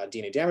a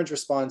DNA damage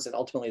response, and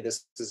ultimately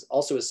this is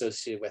also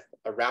associated with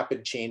a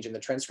rapid change in the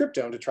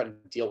transcriptome to try to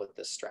deal with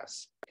this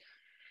stress.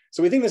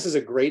 So we think this is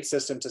a great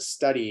system to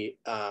study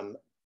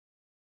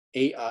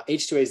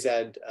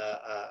H2AZ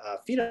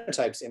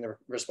phenotypes in the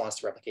response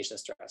to replication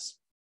stress.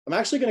 I'm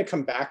actually going to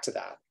come back to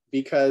that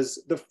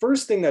because the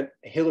first thing that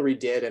Hillary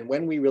did, and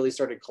when we really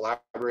started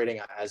collaborating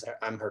as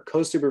I'm her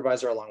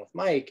co-supervisor along with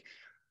Mike,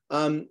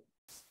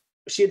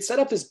 she had set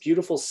up this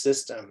beautiful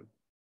system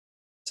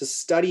to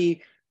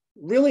study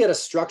really at a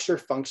structure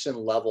function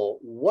level,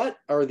 what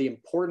are the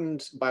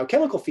important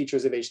biochemical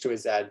features of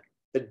H2AZ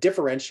that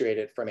differentiate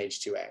it from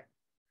H2A.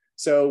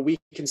 So we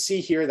can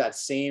see here that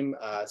same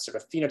sort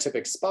of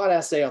phenotypic spot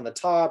assay on the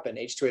top, and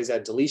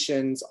H2AZ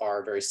deletions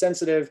are very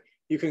sensitive.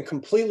 You can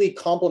completely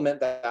complement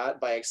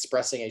that by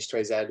expressing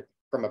H2AZ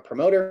from a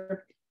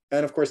promoter.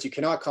 And of course, you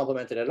cannot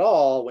complement it at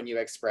all when you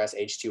express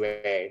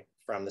H2A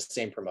from the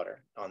same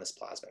promoter on this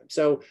plasmid.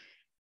 So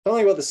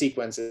telling about the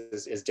sequence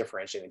is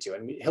differentiating too.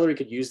 And Hillary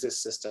could use this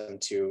system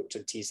to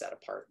tease that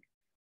apart.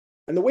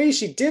 And the way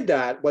she did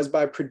that was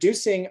by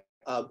producing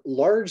a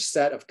large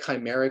set of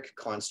chimeric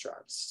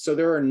constructs. So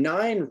there are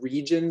 9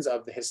 regions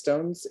of the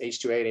histones,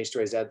 H2A and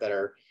H2AZ, that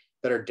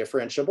are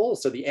differentiable.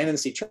 So the N and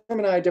C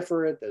termini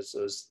differ. There's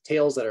those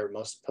tails that are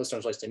most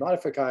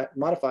post-translationally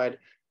modified.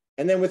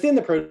 And then within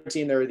the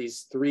protein, there are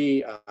these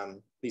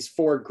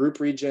 4 group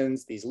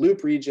regions, these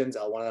loop regions,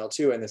 L1 and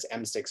L2, and this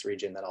M6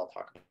 region that I'll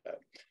talk about.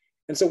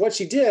 And so what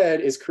she did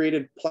is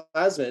created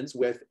plasmids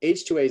with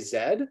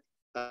H2AZ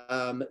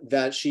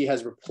that she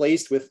has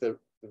replaced with the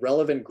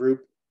relevant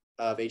group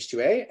of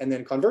H2A, and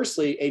then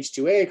conversely,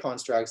 H2A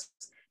constructs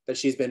that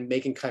she's been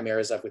making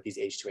chimeras of with these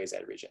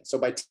H2AZ regions. So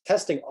by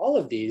testing all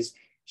of these,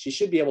 she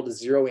should be able to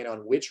zero in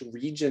on which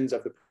regions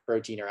of the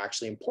protein are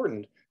actually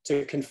important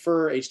to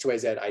confer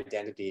H2AZ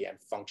identity and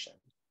function.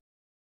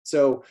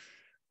 So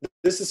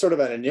this is sort of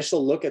an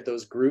initial look at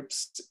those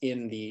groups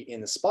in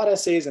the spot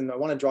assays, and I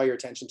want to draw your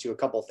attention to a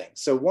couple of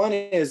things. So one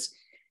is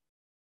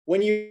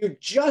when you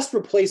just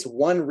replace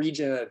one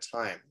region at a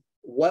time,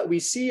 what we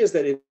see is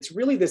that it's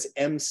really this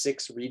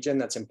M6 region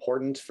that's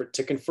important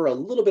to confer a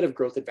little bit of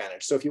growth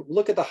advantage. So if you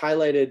look at the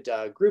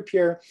highlighted group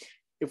here,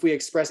 if we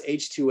express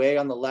H2A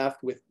on the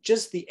left with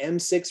just the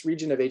M6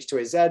 region of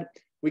H2AZ,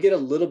 we get a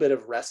little bit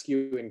of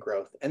rescue in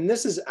growth. And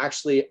this is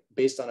actually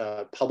based on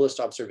a published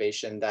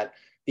observation that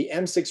the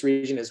M6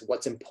 region is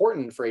what's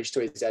important for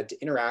H2AZ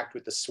to interact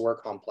with the SWR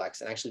complex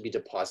and actually be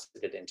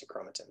deposited into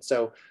chromatin.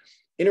 So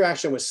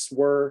interaction with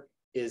SWR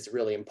is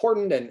really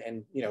important,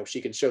 and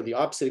she could show the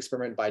opposite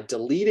experiment by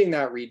deleting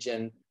that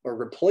region or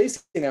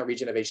replacing that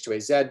region of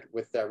H2AZ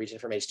with that region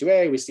from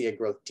H2A, we see a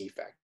growth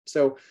defect.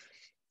 So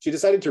she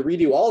decided to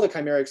redo all the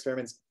chimera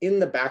experiments in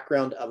the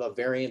background of a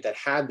variant that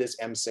had this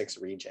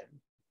M6 region.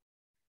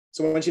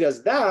 So when she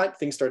does that,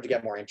 things start to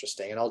get more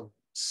interesting, and I'll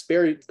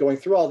spare going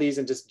through all these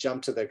and just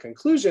jump to the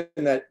conclusion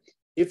that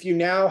if you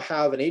now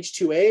have an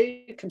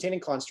H2A containing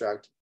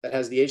construct that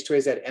has the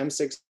H2AZ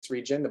M6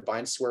 region that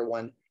binds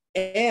SWR1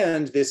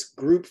 and this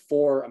group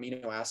 4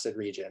 amino acid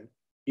region,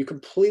 you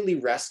completely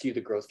rescue the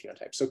growth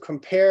phenotype. So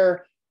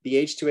compare the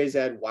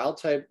H2AZ wild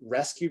type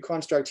rescue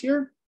construct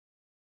here,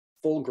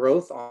 full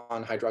growth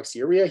on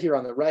hydroxyurea here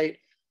on the right,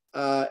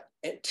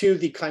 to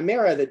the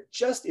chimera that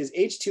just is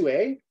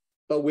H2A,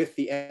 but with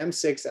the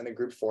M6 and the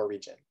group 4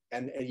 region.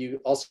 And you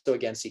also,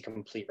 again, see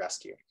complete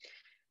rescue.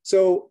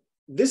 So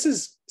this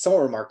is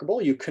somewhat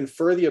remarkable. You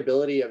confer the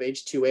ability of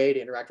H2A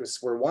to interact with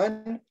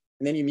SWR1, and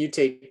then you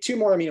mutate 2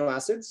 more amino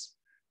acids,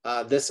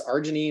 this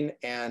arginine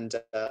and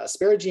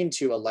asparagine,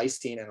 to a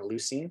lysine and a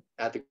leucine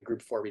at the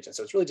group 4 region.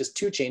 So it's really just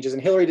 2 changes.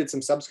 And Hillary did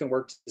some subsequent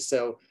work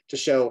to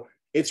show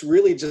it's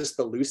really just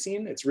the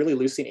leucine. It's really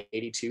leucine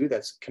 82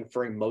 that's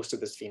conferring most of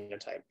this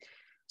phenotype.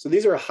 So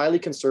these are highly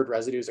conserved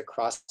residues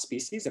across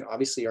species and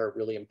obviously are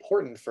really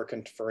important for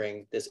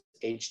conferring this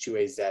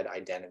H2AZ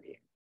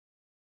identity.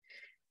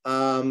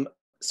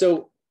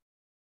 So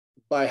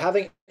by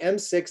having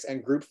M6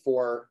 and group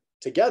 4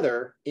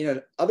 together in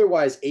an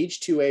otherwise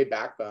H2A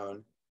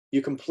backbone,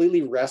 you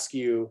completely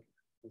rescue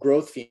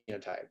growth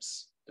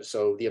phenotypes.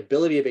 So the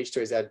ability of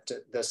H2AZ,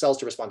 the cells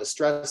to respond to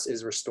stress,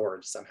 is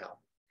restored somehow.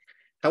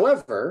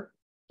 However,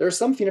 there are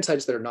some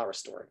phenotypes that are not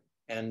restored.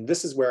 And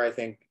this is where I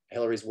think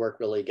Hilary's work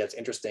really gets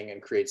interesting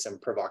and creates some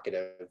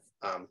provocative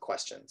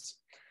questions.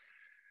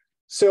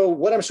 So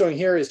what I'm showing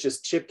here is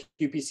just chip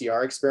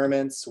qPCR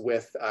experiments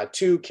with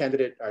two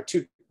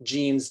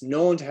genes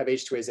known to have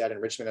H2AZ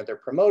enrichment at their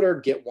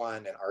promoter, GIT1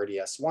 and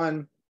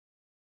RDS1.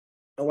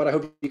 And what I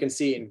hope you can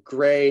see in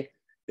gray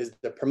is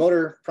the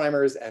promoter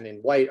primers, and in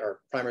white are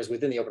primers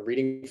within the open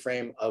reading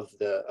frame of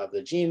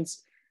the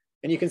genes.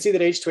 And you can see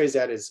that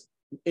H2AZ is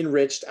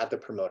enriched at the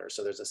promoter.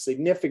 So there's a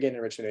significant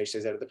enrichment of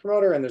H2AZ at the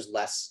promoter, and there's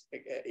less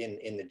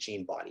in the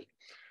gene body.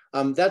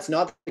 That's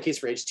not the case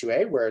for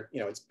H2A, where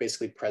it's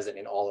basically present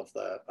in all of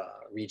the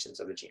regions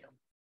of the genome.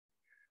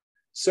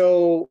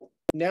 So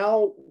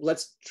now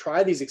let's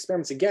try these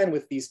experiments again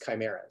with these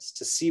chimeras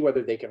to see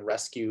whether they can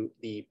rescue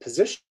the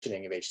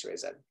positioning of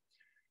H2AZ.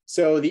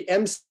 So the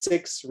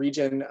M6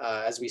 region,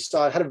 as we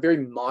saw, had a very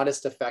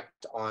modest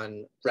effect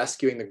on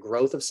rescuing the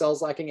growth of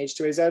cells lacking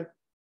H2AZ.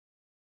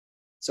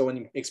 So when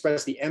you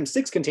express the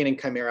M6 containing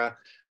chimera,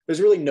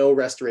 there's really no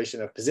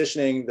restoration of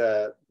positioning.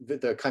 The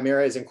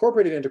chimera is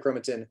incorporated into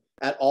chromatin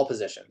at all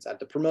positions, at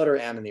the promoter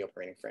and in the open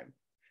reading frame.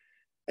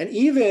 And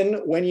even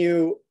when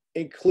you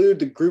include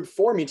the group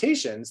 4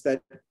 mutations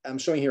that I'm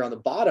showing here on the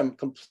bottom,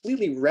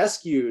 completely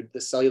rescued the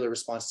cellular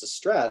response to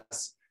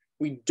stress,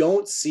 we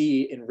don't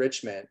see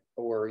enrichment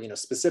or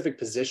specific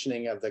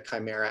positioning of the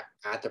chimera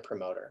at the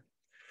promoter.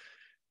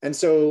 And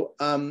so,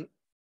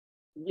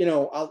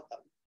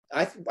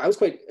 I was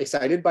quite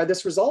excited by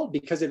this result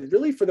because it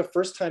really, for the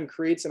first time,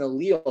 creates an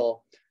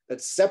allele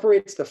that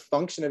separates the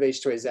function of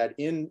H2AZ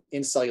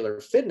in cellular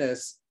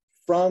fitness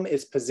from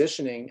its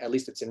positioning, at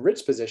least its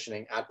enriched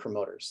positioning at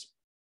promoters.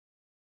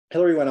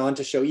 Hilary went on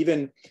to show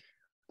even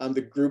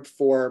the group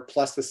 4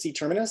 plus the C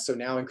terminus, so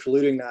now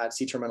including that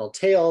C terminal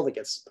tail that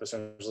gets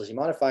post-translationally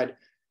modified,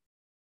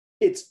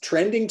 it's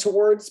trending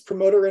towards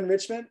promoter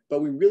enrichment,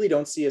 but we really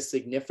don't see a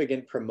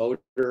significant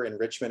promoter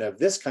enrichment of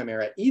this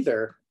chimera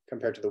either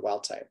compared to the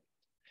wild type.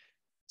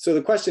 So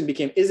the question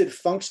became, is it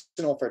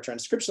functional for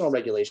transcriptional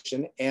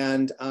regulation?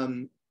 And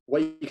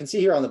what you can see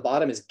here on the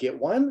bottom is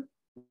GIT1,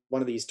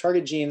 one of these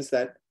target genes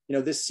that,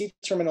 this C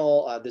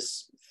terminal,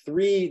 this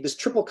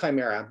triple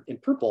chimera in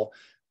purple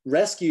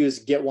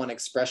rescues GIT1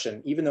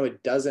 expression, even though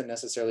it doesn't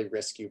necessarily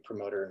rescue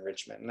promoter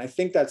enrichment. And I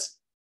think that's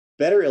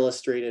better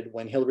illustrated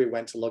when Hilary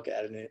went to look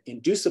at an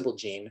inducible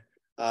gene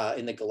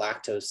in the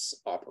galactose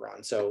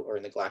operon, or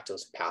in the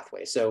galactose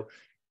pathway. So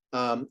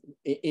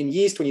in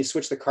yeast, when you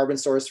switch the carbon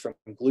source from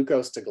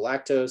glucose to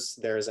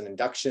galactose, there's an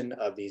induction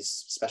of these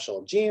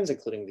special genes,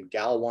 including the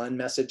GAL1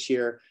 message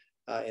here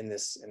in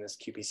this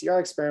qPCR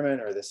experiment,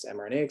 or this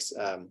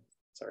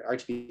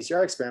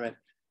RT-PCR experiment.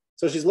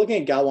 So she's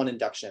looking at GAL1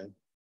 induction.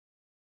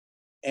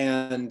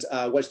 And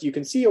what you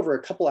can see over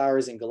a couple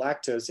hours in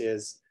galactose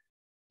is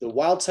the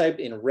wild type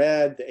in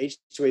red, the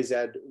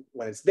H2AZ,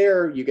 when it's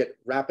there, you get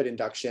rapid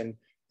induction,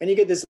 and you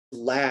get this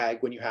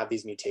lag when you have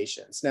these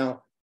mutations.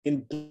 Now,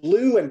 in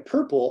blue and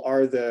purple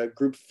are the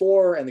group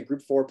 4 and the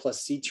group 4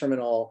 plus C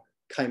terminal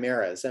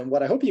chimeras. And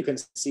what I hope you can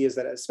see is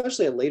that,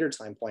 especially at later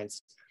time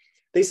points,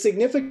 they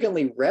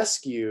significantly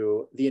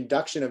rescue the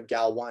induction of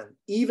GAL1,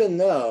 even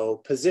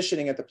though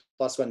positioning at the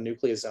 +1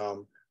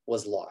 nucleosome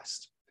was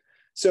lost.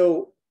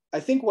 So I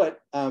think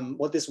what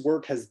this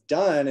work has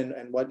done,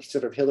 and what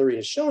sort of Hilary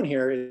has shown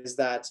here, is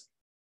that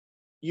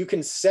you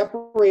can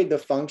separate the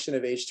function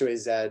of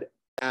H2AZ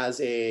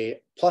as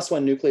a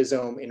 +1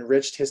 nucleosome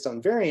enriched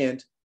histone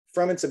variant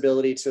from its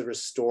ability to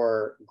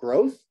restore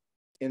growth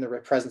in the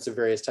presence of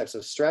various types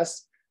of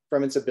stress,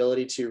 from its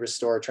ability to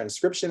restore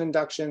transcription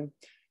induction.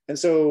 And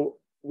so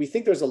we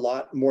think there's a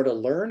lot more to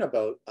learn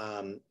about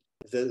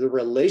the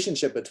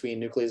relationship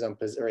between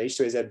nucleosome or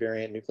H2AZ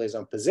variant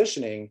nucleosome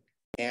positioning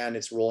and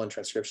its role in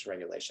transcription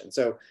regulation.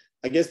 So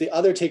I guess the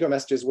other take-home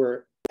messages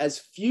were as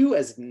few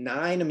as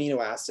 9 amino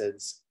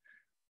acids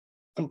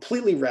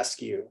completely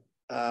rescue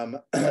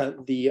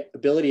the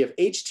ability of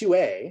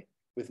H2A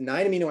with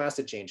 9 amino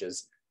acid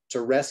changes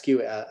to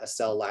rescue a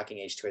cell lacking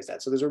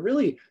H2AZ. So there's a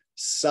really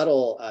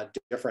subtle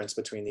difference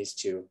between these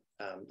two,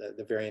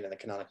 the variant and the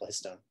canonical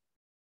histone.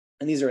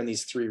 And these are in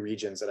these 3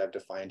 regions that I've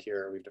defined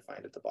here, or we've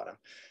defined at the bottom.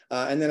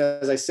 And then,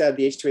 as I said,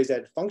 the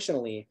H2AZ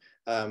functionally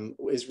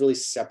is really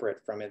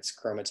separate from its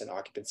chromatin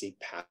occupancy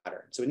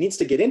pattern. So it needs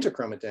to get into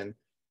chromatin,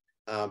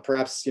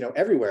 perhaps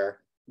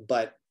everywhere,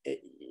 but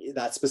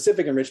that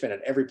specific enrichment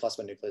at every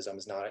 +1 nucleosome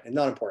is not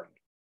important,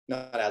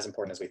 not as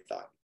important as we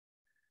thought.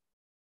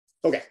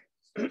 Okay,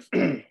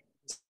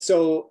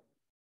 so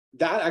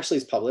that actually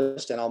is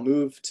published, and I'll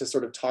move to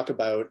sort of talk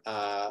about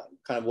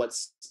kind of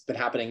what's been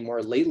happening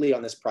more lately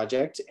on this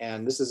project.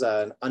 And this is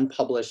an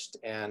unpublished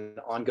and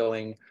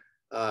ongoing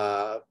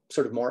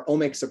sort of more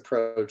omics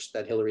approach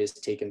that Hilary has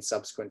taken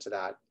subsequent to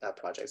that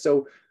project.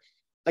 So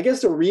I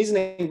guess the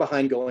reasoning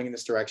behind going in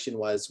this direction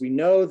was we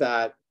know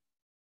that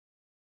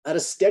at a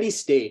steady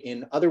state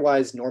in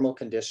otherwise normal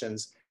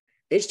conditions,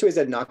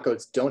 H2AZ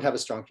knockouts don't have a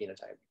strong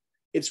phenotype.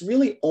 It's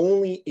really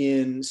only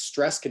in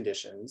stress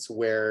conditions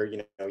where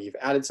you've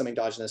added some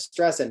endogenous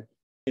stress, and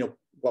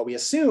what we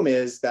assume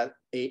is that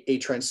a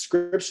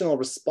transcriptional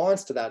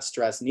response to that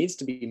stress needs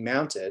to be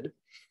mounted,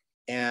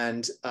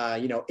 and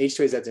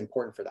H2AZ is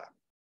important for that.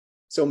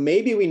 So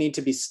maybe we need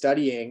to be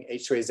studying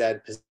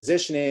H2AZ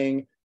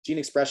positioning, gene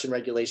expression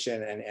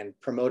regulation, and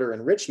promoter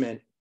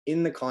enrichment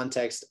in the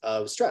context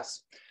of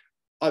stress.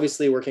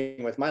 Obviously,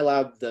 working with my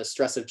lab, the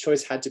stress of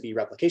choice had to be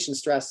replication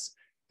stress.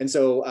 And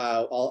so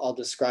I'll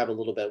describe a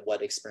little bit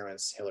what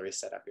experiments Hilary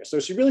set up here. So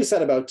she really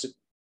set about to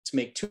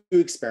make 2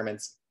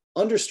 experiments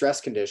under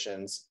stress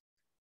conditions,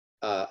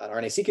 an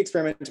RNA-seq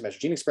experiment to measure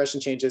gene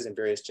expression changes in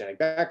various genetic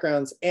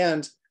backgrounds,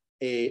 and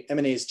a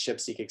MNase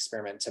ChIP-seq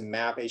experiment to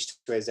map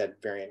H2AZ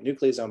variant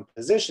nucleosome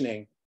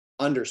positioning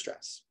under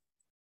stress.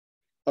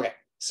 Okay,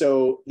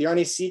 so the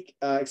RNA-seq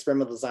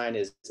experimental design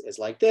is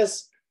like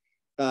this.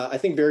 I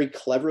think very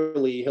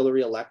cleverly,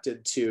 Hilary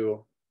elected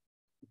to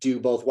do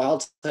both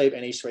wild type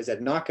and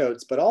H2AZ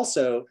knockouts, but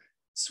also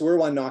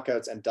SWR1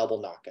 knockouts and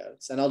double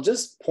knockouts. And I'll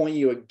just point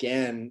you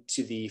again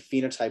to the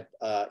phenotype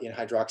in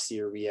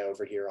hydroxyurea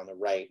over here on the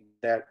right,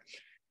 that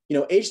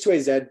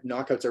H2AZ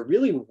knockouts are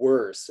really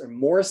worse or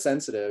more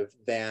sensitive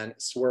than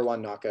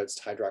SWR1 knockouts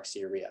to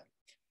hydroxyurea.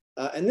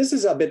 And this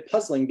is a bit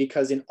puzzling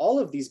because in all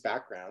of these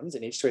backgrounds,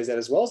 in H2AZ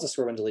as well as the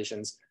SWR1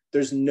 deletions,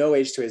 there's no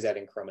H2AZ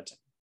in chromatin.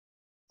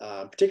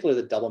 Particularly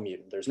the double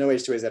mutant. There's no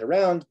H2AZ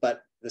around,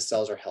 but the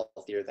cells are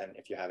healthier than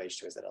if you have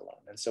H2AZ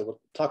alone. And so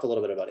we'll talk a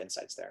little bit about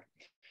insights there.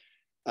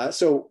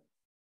 So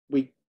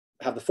we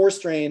have the 4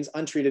 strains,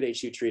 untreated,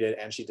 HU treated,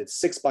 and she did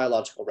 6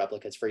 biological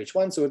replicates for each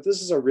one. So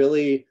this is a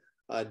really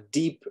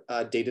deep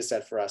data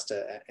set for us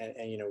to,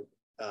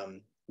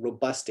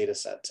 robust data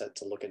set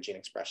to look at gene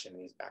expression in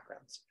these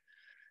backgrounds.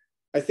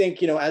 I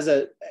think, as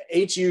a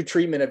HU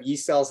treatment of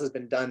yeast cells has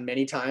been done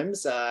many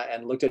times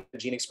and looked at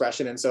gene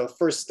expression. And so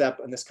first step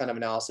in this kind of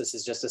analysis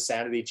is just a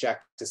sanity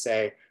check to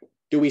say,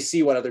 do we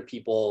see what other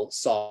people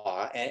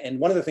saw? And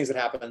one of the things that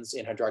happens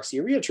in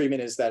hydroxyurea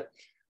treatment is that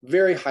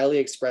very highly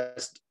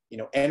expressed,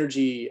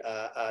 energy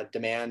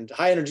demand,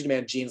 high energy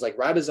demand genes like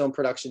ribosome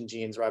production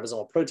genes,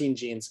 ribosomal protein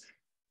genes,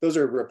 those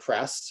are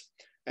repressed.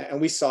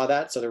 And we saw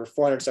that. So there were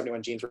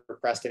 471 genes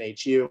repressed in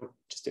HU,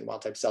 just in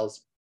wild type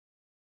cells.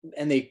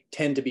 And they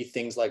tend to be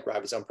things like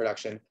ribosome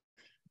production.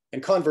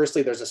 And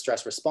conversely, there's a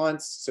stress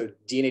response. So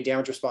DNA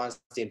damage response,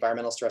 the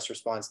environmental stress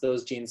response,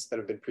 those genes that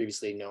have been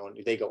previously known,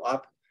 they go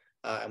up.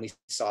 And we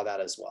saw that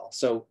as well.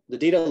 So the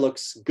data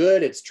looks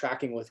good. It's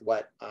tracking with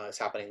what is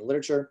happening in the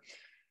literature.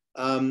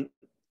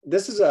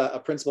 This is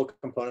a principal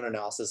component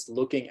analysis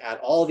looking at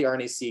all the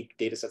RNA-seq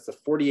data sets, the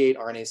 48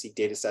 RNA-seq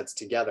data sets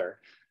together.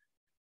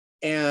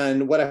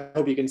 And what I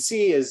hope you can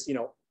see is,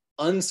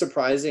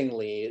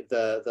 unsurprisingly,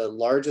 the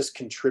largest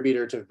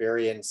contributor to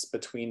variance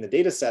between the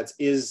data sets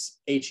is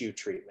HU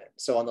treatment.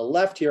 So on the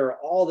left here are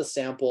all the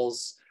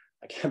samples.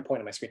 I can't point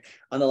on my screen.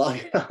 On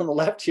the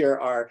left here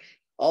are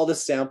all the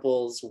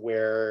samples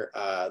where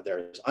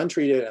there's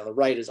untreated, and on the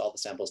right is all the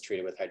samples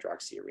treated with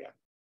hydroxyurea.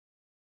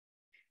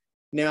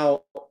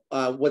 Now,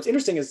 what's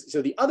interesting is,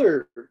 so the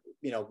other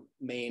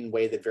main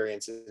way that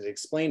variance is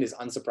explained is,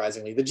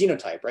 unsurprisingly, the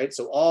genotype, right?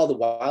 So all the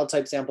wild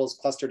type samples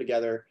cluster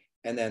together,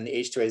 and then the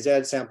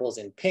H2AZ samples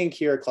in pink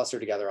here cluster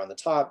together on the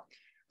top.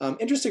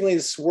 Interestingly,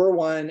 the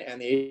SWR1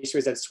 and the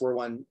H2AZ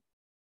SWR1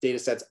 data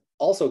sets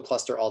also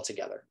cluster all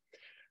together.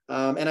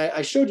 And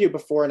I showed you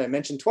before, and I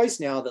mentioned twice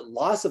now, that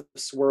loss of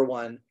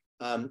SWR1,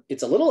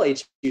 it's a little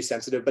HU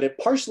sensitive, but it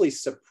partially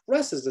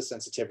suppresses the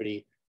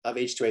sensitivity of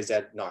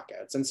H2AZ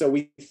knockouts. And so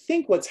we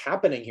think what's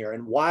happening here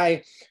and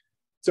why,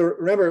 so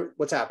remember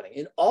what's happening.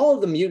 In all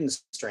of the mutant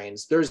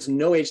strains, there's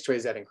no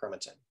H2AZ in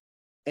chromatin.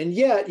 And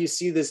yet you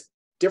see this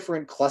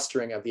different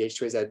clustering of the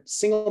H2AZ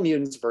single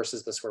mutants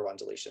versus the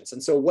SWR1 deletions.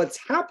 And so what's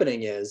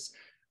happening is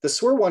the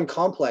SWR1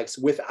 complex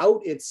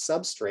without its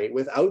substrate,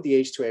 without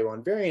the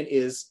H2A1 variant,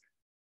 is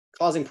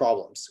causing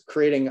problems,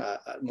 creating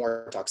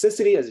more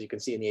toxicity, as you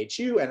can see in the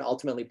HU, and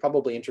ultimately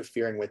probably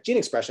interfering with gene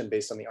expression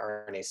based on the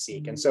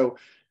RNA-seq. And so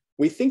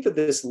we think that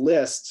this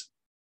list,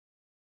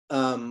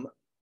 of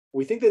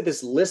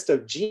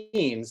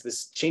genes,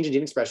 this change in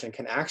gene expression,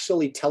 can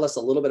actually tell us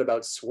a little bit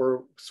about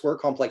SWR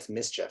complex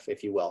mischief,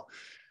 if you will.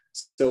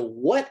 So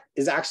what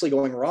is actually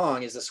going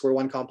wrong? Is the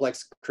SWR1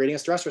 complex creating a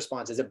stress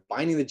response? Is it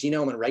binding the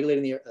genome and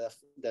regulating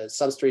the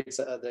substrates,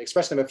 the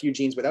expression of a few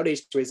genes without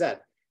H2AZ?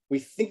 We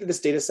think that this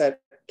data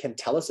set can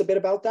tell us a bit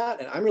about that,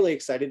 and I'm really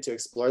excited to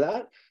explore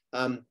that.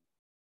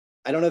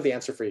 I don't know the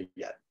answer for you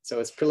yet, so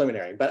it's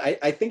preliminary, but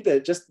I think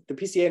that just the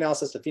PCA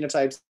analysis of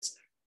phenotypes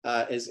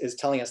is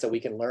telling us that we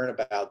can learn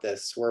about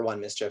this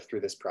SWR1 mischief through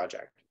this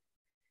project.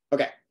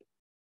 Okay,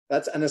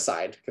 that's an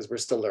aside because we're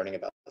still learning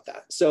about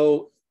that.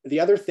 So the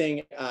other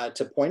thing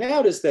to point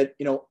out is that,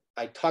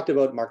 I talked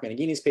about Mark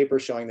Meneghini's paper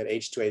showing that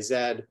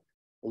H2AZ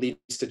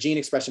leads to gene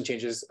expression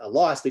changes. A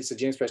loss leads to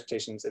gene expression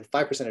changes in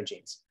 5% of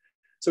genes.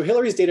 So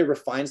Hillary's data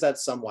refines that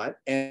somewhat,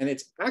 and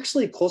it's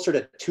actually closer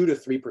to 2 to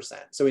 3%.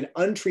 So in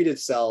untreated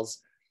cells,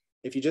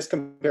 if you just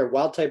compare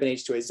wild type and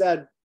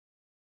H2AZ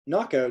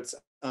knockouts,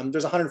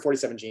 there's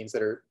 147 genes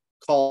that are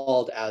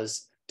called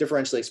as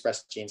differentially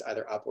expressed genes,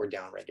 either up or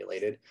down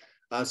regulated.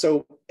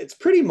 So it's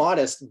pretty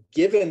modest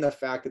given the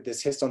fact that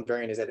this histone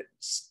variant is at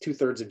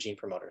 2/3 of gene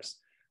promoters.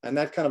 And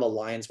that kind of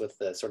aligns with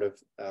the sort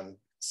of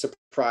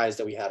surprise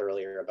that we had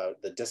earlier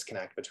about the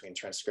disconnect between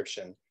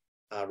transcription,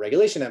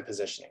 regulation, and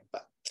positioning.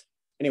 But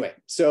anyway,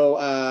 so,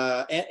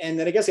 and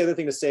then I guess the other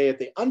thing to say at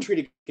the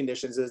untreated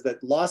conditions is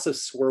that loss of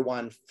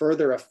SWR1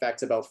 further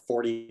affects about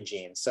 40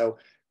 genes. So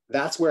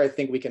that's where I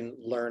think we can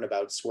learn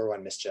about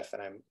SWR1 mischief,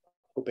 and I'm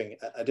hoping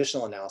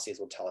additional analyses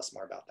will tell us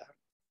more about that.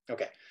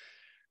 Okay,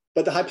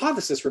 but the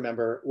hypothesis,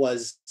 remember,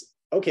 was,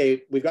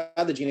 okay, we've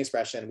got the gene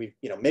expression,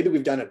 maybe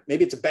we've done it,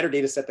 maybe it's a better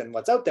data set than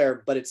what's out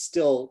there, but it's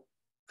still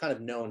kind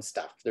of known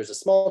stuff. There's a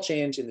small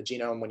change in the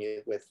genome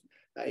with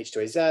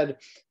H2AZ,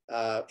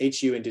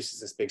 HU induces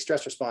this big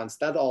stress response,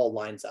 that all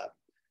lines up.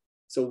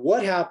 So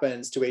what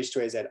happens to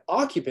H2AZ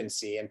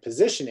occupancy and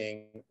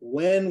positioning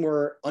when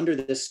we're under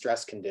this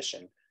stress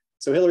condition?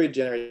 So Hillary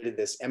generated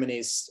this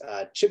MNase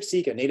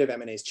ChIP-seq, a native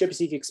MNase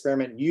ChIP-seq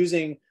experiment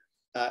using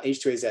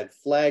H2AZ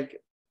flag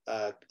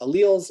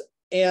alleles,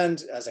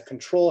 and as a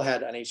control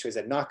had an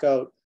H2AZ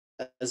knockout,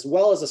 as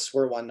well as a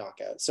SWR1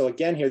 knockout. So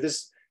again here,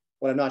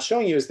 what I'm not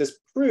showing you is this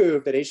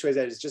proved that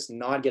H2AZ is just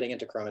not getting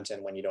into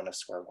chromatin when you don't have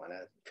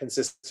SWR1,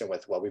 consistent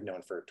with what we've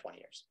known for 20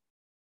 years.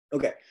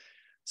 Okay,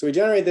 so we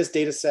generate this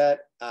data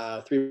set,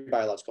 3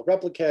 biological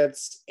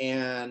replicates,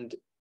 and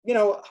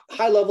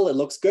high level, it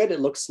looks good. It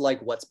looks like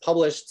what's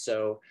published.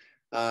 So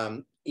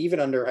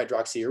even under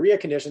hydroxyurea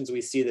conditions,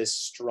 we see this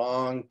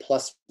strong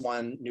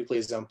 +1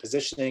 nucleosome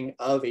positioning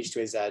of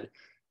H2AZ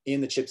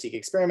in the ChIP-seq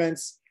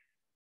experiments.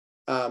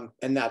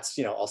 And that's,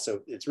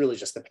 also, it's really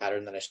just the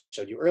pattern that I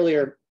showed you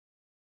earlier.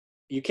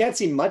 You can't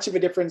see much of a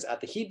difference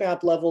at the heat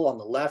map level on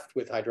the left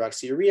with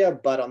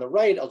hydroxyurea, but on the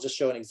right, I'll just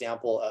show an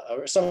example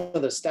or some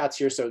of the stats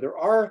here. So there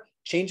are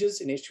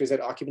changes in H2AZ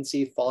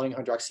occupancy following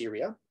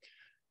hydroxyurea.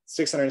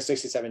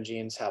 667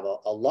 genes have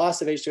a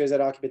loss of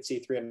H2AZ occupancy,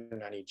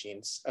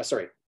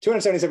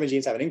 277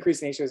 genes have an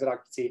increase in H2AZ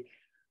occupancy,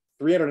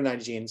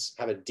 390 genes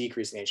have a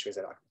decrease in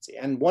H2AZ occupancy.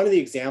 And one of the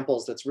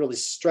examples that's really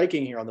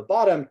striking here on the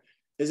bottom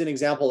is an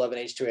example of an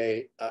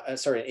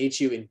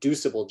HU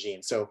inducible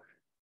gene. So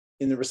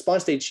in the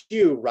response to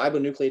HU,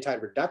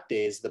 ribonucleotide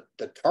reductase, the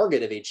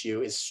target of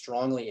HU, is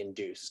strongly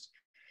induced.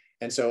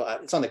 And so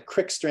it's on the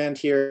crick strand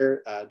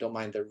here. Don't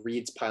mind the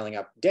reads piling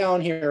up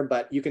down here,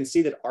 but you can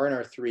see that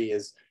RNR3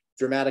 is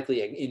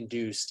dramatically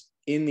induced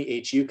in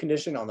the HU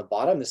condition on the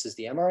bottom. This is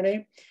the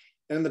mRNA.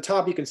 And on the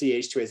top, you can see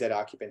H2AZ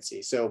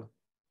occupancy. So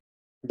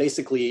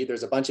basically,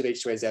 there's a bunch of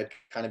H2AZ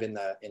kind of in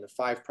the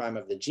 5'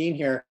 of the gene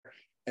here,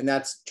 and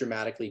that's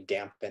dramatically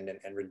dampened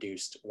and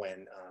reduced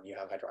when you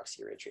have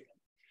hydroxyurea treatment.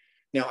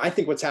 Now, I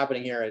think what's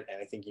happening here, and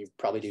I think you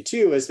probably do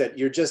too, is that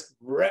you're just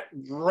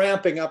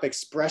ramping up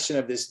expression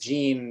of this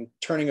gene,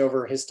 turning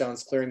over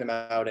histones, clearing them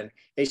out, and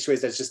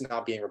H2AZ is just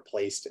not being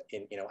replaced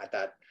at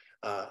that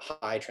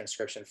high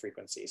transcription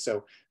frequency.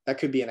 So that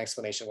could be an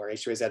explanation where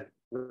H2AZ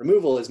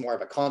removal is more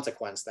of a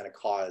consequence than a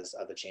cause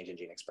of the change in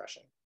gene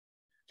expression.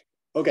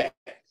 Okay,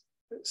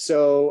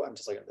 so I'm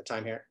just looking at the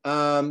time here.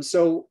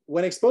 So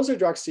when exposed to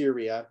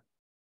hydroxyurea,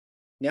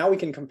 now we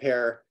can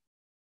compare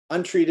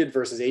untreated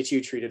versus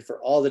HU treated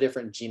for all the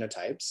different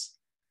genotypes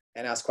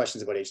and ask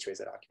questions about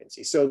H2AZ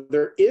occupancy. So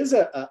there is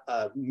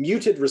a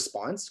muted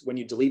response when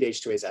you delete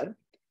H2AZ.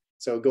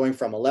 So going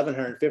from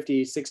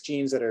 1,156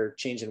 genes that are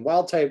changed in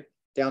wild type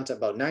down to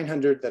about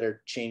 900 that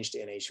are changed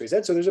in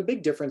H2AZ. So there's a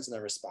big difference in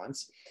the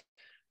response.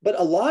 But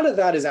a lot of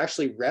that is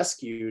actually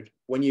rescued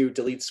when you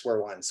delete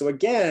SWR1. So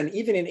again,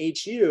 even in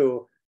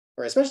HU,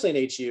 or especially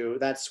in HU,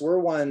 that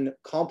SWR1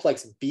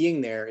 complex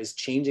being there is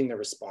changing the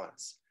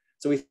response.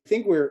 So we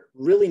think we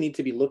really need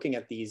to be looking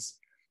at these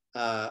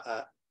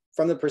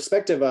from the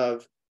perspective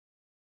of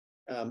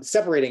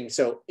separating.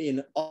 So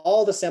in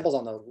all the samples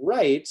on the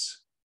right,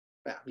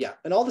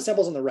 in all the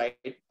samples on the right,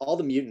 all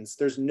the mutants,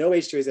 there's no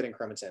H2AZ in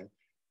chromatin.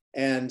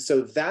 And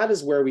so that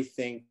is where we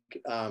think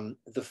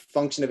the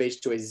function of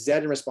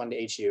H2AZ in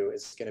responding to HU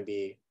is going to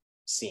be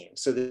seen.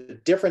 So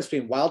the difference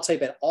between wild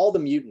type and all the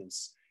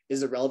mutants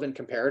is a relevant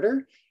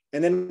comparator.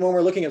 And then when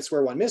we're looking at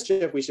SWR1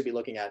 mischief, we should be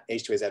looking at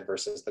H2AZ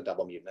versus the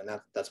double mutant, and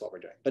that's what we're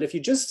doing. But if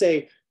you just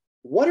say,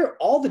 what are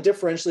all the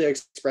differentially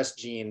expressed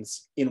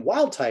genes in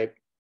wild type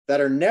that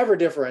are never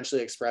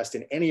differentially expressed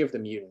in any of the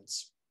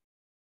mutants?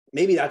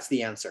 Maybe that's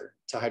the answer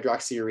to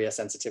hydroxyurea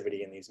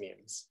sensitivity in these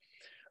mutants.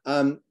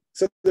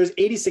 So there's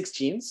 86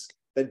 genes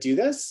that do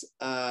this.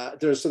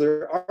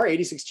 There are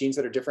 86 genes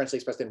that are differentially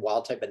expressed in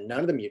wild type, but none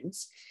of the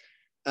mutants.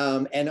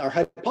 And our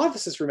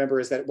hypothesis,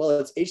 remember, is that, well,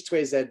 it's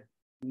H2AZ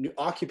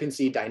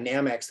occupancy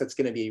dynamics that's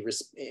going to be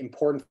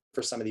important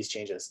for some of these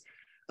changes.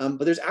 But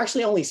there's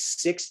actually only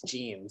 6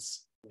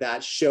 genes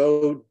that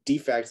show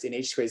defects in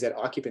H2AZ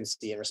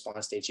occupancy in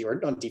response to HU, or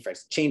not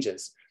defects,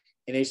 changes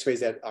in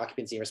H2AZ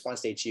occupancy in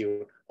response to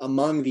HU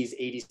among these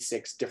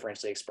 86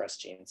 differentially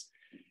expressed genes.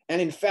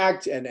 And in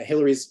fact, and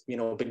Hillary's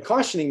been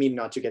cautioning me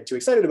not to get too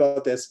excited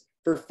about this,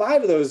 for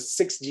 5 of those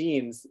 6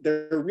 genes,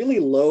 they're really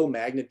low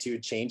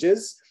magnitude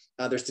changes.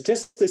 They're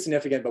statistically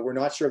significant, but we're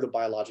not sure of the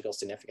biological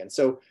significance.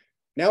 So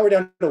now we're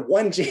down to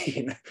 1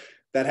 gene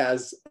that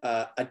has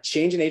a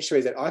change in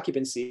H2AZ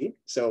occupancy.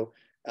 So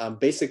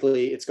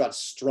basically, it's got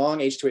strong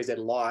H2AZ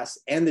loss,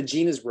 and the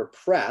gene is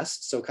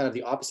repressed, so kind of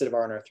the opposite of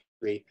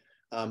RNR3,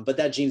 but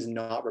that gene is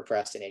not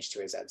repressed in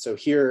H2AZ. So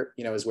here,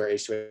 is where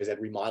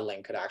H2AZ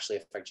remodeling could actually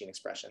affect gene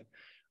expression.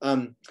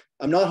 I'm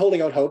not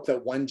holding out hope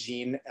that 1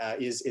 gene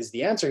is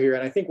the answer here,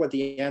 and I think what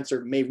the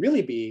answer may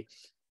really be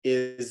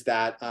is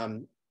that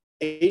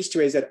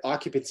H2AZ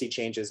occupancy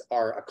changes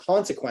are a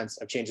consequence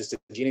of changes to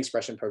gene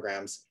expression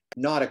programs,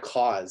 not a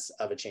cause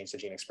of a change to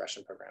gene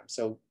expression program.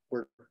 So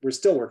we're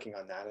still working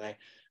on that, and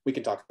we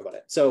can talk about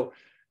it. So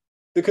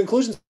the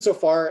conclusions so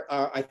far,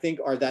 I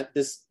think, are that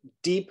this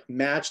deep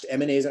matched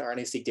MNAs and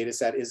RNA-seq data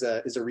set is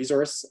a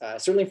resource,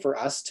 certainly for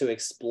us to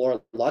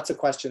explore lots of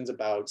questions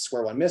about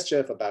SWR1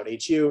 mischief, about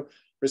HU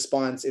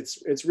response.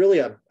 It's really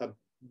a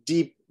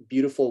deep,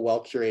 beautiful,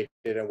 well-curated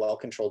and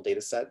well-controlled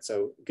data set.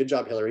 So good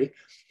job, Hillary.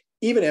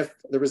 Even if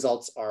the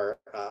results are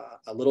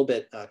a little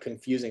bit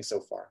confusing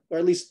so far, or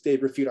at least they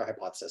refute our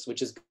hypothesis,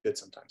 which is good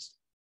sometimes.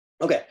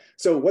 Okay,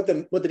 so what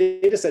the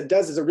data set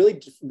does is it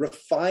really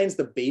refines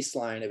the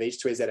baseline of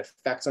H2AZ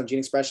effects on gene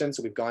expression.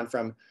 So we've gone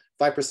from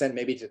 5%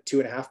 maybe to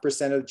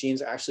 2.5% of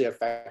genes are actually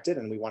affected,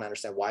 and we want to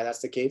understand why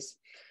that's the case.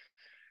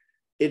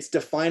 It's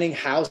defining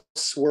how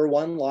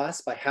SWR1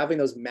 loss by having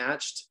those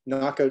matched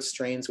knockout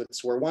strains with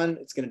SWR1.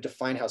 It's going to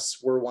define how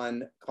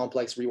SWR1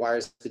 complex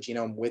rewires the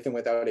genome with and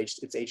without its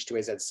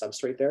H2AZ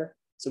substrate there.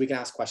 So we can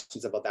ask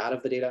questions about that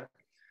of the data.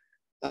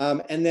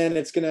 And then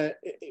it's going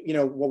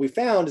to, what we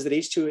found is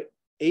that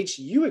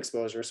HU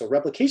exposure, so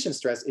replication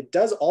stress, it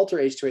does alter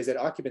H2AZ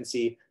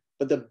occupancy,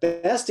 but the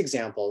best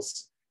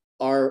examples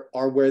are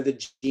where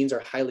the genes are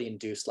highly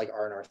induced, like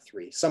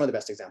RNR3, some of the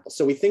best examples.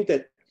 So we think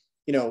that,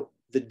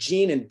 the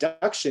gene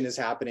induction is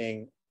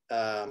happening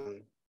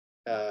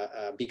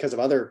because of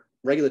other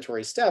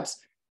regulatory steps,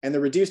 and the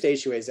reduced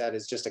H2AZ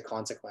is just a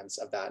consequence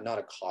of that, not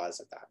a cause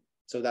of that.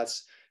 So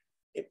that's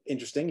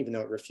interesting, even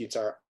though it refutes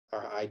our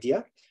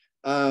idea.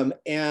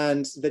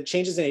 And the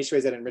changes in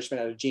H2AZ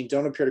enrichment out of gene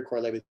don't appear to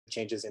correlate with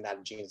changes in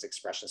that gene's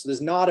expression. So there's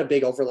not a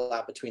big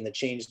overlap between the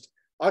changed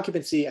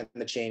occupancy and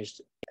the changed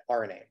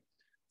RNA.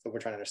 So we're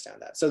trying to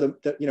understand that. So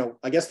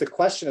I guess the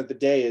question of the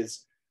day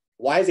is,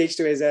 why is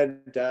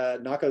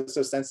H2AZ knockout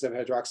so sensitive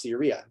to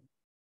hydroxyurea?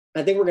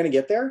 I think we're going to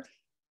get there.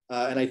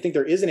 And I think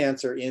there is an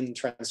answer in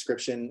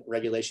transcription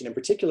regulation, in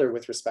particular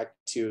with respect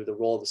to the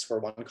role of the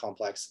SWR1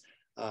 complex.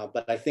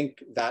 But I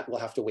think that will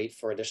have to wait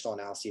for additional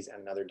analyses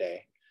and another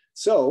day.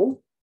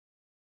 So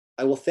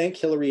I will thank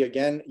Hillary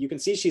again. You can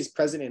see she's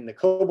present in the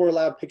COBOR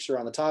lab picture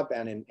on the top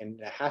and in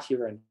a half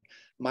here and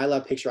my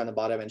lab picture on the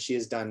bottom. And she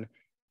has done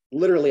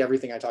literally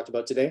everything I talked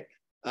about today,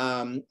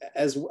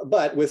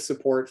 but with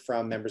support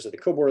from members of the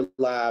COBOR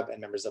lab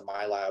and members of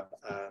my lab.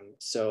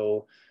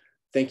 So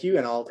thank you,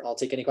 and I'll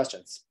take any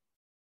questions.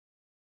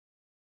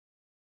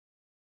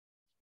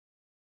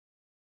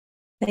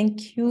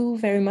 Thank you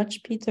very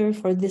much, Peter,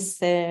 for this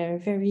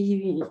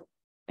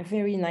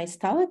very nice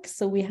talk.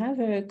 So we have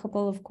a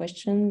couple of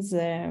questions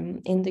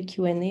in the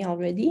Q&A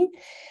already.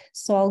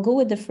 So I'll go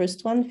with the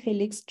first one.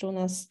 Felix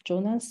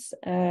Jonas.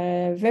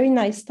 Very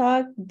nice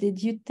talk.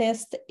 Did you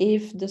test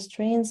if the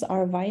strains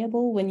are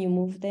viable when you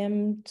move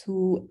them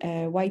to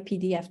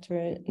YPD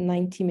after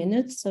 90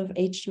 minutes of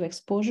H2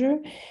 exposure?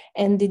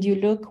 And did you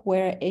look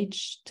where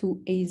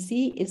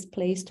H2AZ is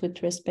placed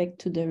with respect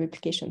to the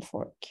replication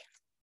fork?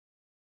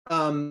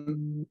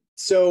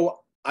 So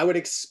I would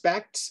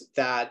expect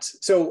that,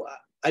 so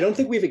I don't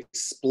think we've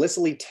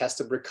explicitly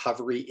tested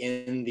recovery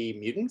in the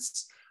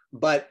mutants,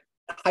 but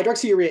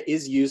hydroxyurea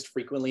is used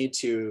frequently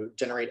to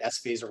generate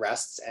S-phase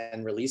arrests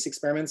and release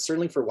experiments,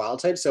 certainly for wild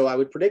type. So I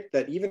would predict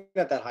that even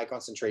at that high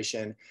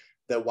concentration,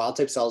 the wild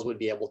type cells would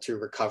be able to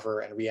recover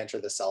and re-enter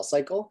the cell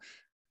cycle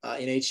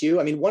in HU.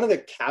 I mean, one of the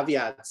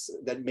caveats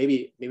that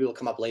maybe will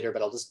come up later,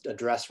 but I'll just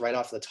address right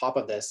off the top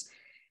of this,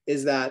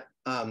 is that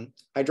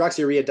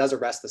hydroxyurea does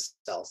arrest the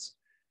cells.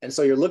 And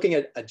so you're looking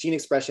at a gene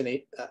expression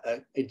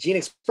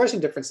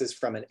differences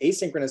from an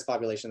asynchronous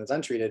population that's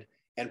untreated,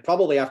 and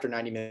probably after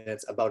 90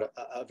 minutes about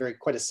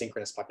quite a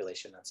synchronous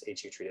population that's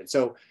HU treated.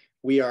 So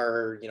we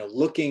are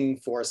looking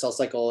for cell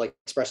cycle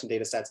expression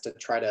data sets to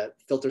try to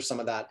filter some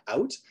of that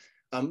out.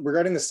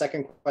 Regarding the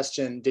second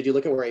question, did you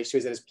look at where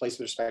H2AZ is placed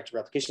with respect to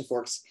replication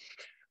forks?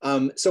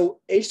 So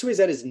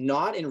H2AZ is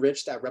not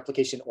enriched at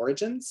replication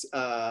origins.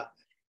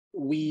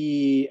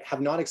 We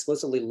have not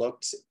explicitly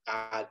looked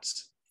at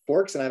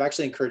forks, and I've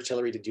actually encouraged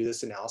Hillary to do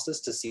this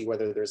analysis to see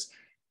whether there's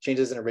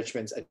changes in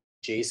enrichments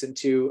adjacent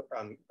to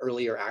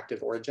early or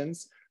active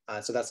origins.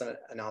 So that's an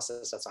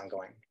analysis that's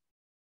ongoing.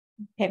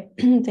 Okay,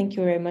 thank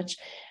you very much.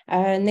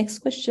 Next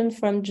question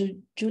from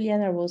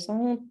Juliana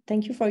Rosan.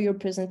 Thank you for your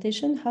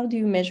presentation. How do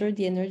you measure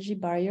the energy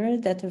barrier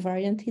that a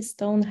variant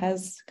histone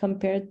has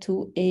compared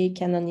to a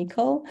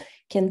canonical?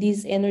 Can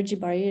these energy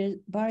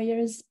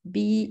barriers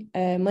be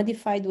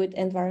modified with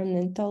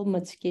environmental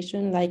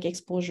modification like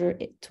exposure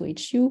to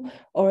HU,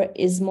 or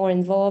is more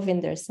involved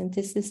in their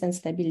synthesis and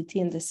stability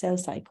in the cell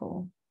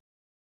cycle?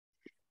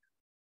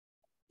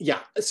 Yeah,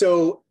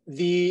 so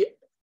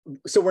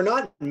we're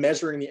not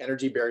measuring the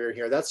energy barrier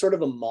here. That's sort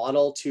of a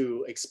model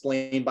to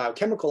explain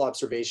biochemical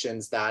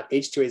observations that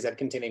H2AZ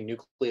containing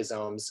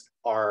nucleosomes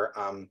are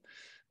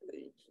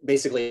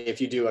basically,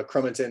 if you do a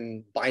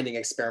chromatin binding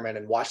experiment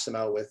and wash them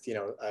out with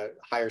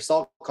higher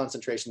salt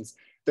concentrations,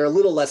 they're a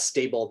little less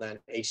stable than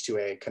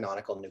H2A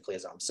canonical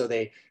nucleosomes. So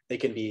they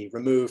can be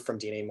removed from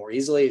DNA more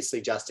easily,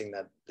 suggesting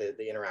that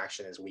the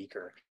interaction is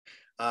weaker.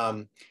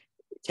 So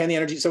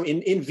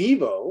in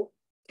vivo,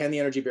 can the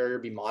energy barrier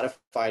be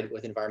modified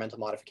with environmental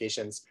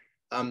modifications?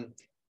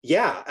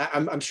 Yeah,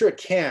 I'm sure it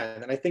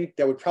can. And I think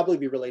that would probably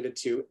be related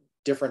to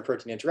different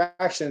protein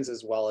interactions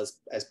as well as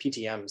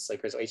PTMs.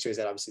 Like so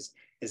H2AZ obviously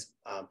is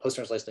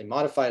post-translationally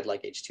modified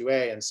like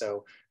H2A. And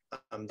so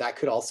that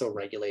could also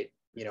regulate,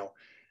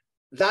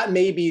 that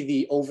may be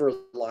the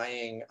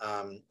overlying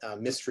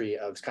mystery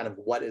of kind of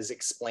what is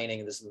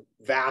explaining this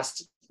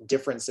vast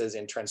differences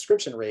in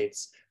transcription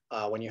rates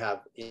when you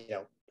have,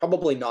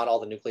 probably not all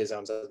the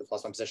nucleosomes of the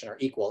 +1 position are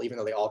equal, even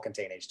though they all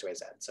contain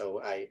H2AZ. So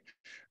I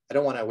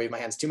don't want to wave my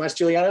hands too much,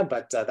 Juliana,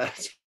 but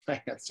that's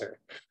my answer.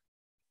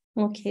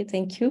 Okay,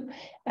 thank you.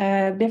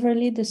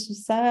 Beverly de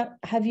Sousa,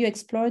 have you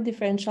explored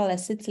differential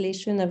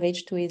acetylation of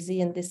H2AZ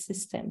in this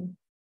system?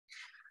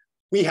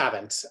 We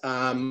haven't.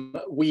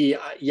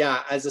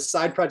 As a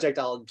side project,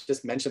 I'll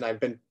just mention I've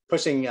been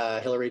pushing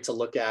Hillary to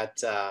look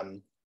at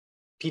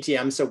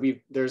PTM. So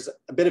there's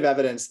a bit of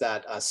evidence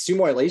that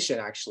sumoylation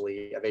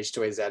actually of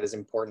H2AZ is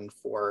important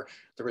for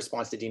the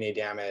response to DNA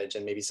damage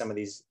and maybe some of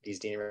these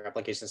DNA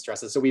replication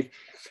stresses. So we've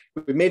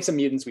made some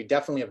mutants. We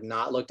definitely have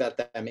not looked at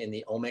them in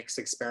the omics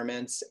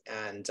experiments.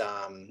 And so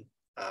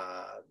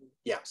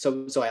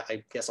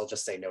I guess I'll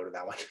just say no to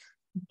that one.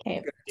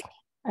 Okay.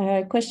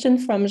 Question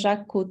from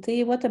Jacques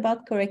Côté. What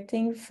about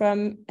correcting for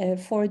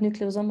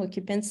nucleosome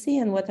occupancy,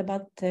 and what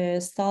about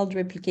stalled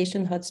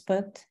replication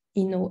hotspot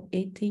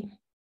INO80?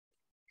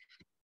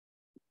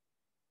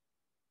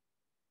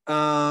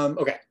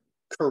 Okay,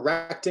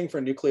 correcting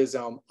for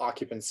nucleosome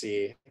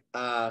occupancy.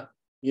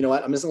 You know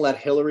what? I'm just gonna let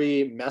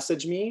Hillary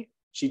message me.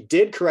 She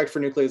did correct for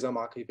nucleosome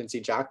occupancy.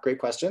 Jack, great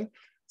question.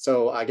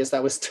 So I guess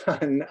that was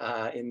done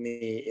in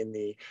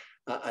the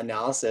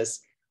analysis.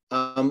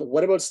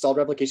 What about stalled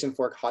replication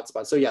fork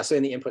hotspot? So yeah, so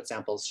in the input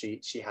samples,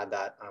 she had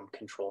that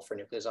control for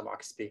nucleosome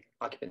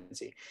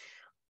occupancy.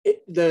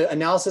 The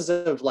analysis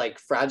of like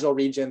fragile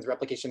regions,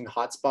 replication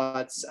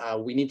hotspots,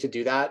 we need to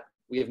do that.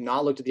 We have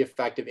not looked at the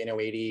effect of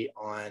INO80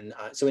 on,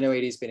 so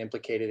INO80 has been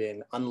implicated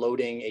in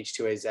unloading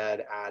H2AZ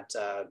at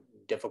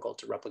difficult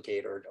to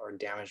replicate or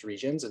damaged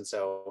regions. And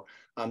so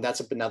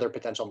that's another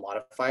potential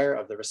modifier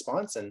of the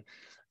response. And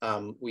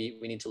we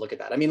need to look at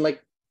that. I mean,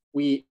 like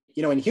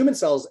in human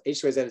cells,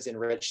 H2AZ is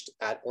enriched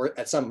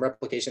at some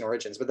replication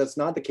origins, but that's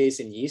not the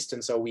case in yeast.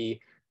 And so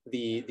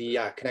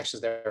the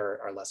connections there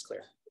are less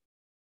clear.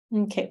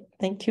 Okay,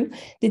 thank you.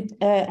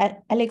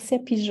 Alexia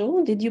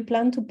Pigeot, did you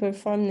plan to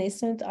perform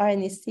nascent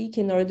RNA-seq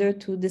in order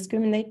to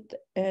discriminate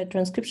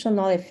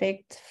transcriptional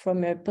effect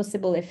from a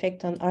possible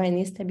effect on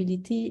RNA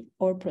stability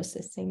or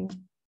processing?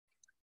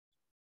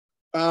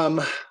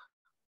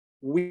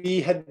 We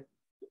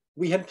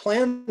had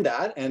planned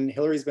that, and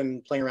Hillary's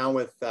been playing around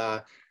with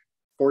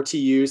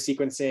 4TU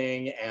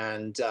sequencing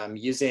and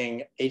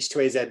using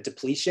H2AZ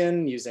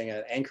depletion, using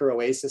an anchor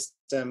OA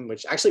system,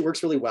 which actually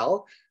works really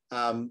well.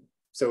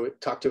 So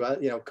talk to us,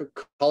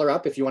 call her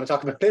up if you want to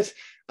talk about it,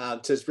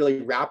 to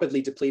really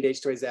rapidly deplete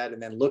H2AZ and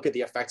then look at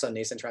the effects on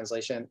nascent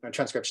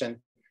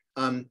transcription.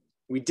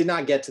 We did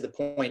not get to the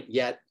point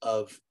yet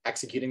of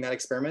executing that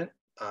experiment,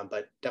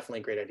 but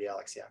definitely a great idea,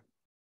 Alexia.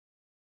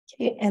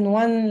 Okay, and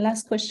one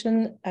last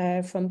question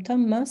from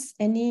Tom Moss.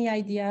 Any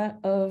idea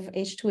of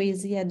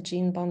H2AZ at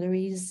gene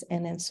boundaries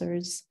and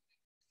answers?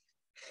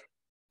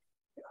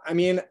 I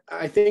mean,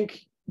 I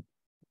think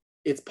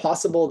it's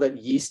possible that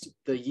yeast,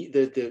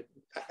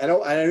 I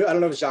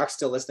don't know if Jacques is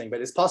still listening,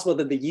 but it's possible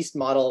that the yeast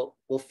model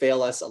will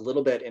fail us a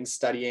little bit in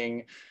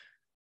studying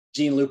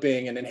gene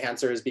looping and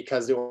enhancers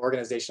because the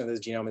organization of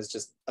this genome is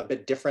just a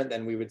bit different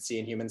than we would see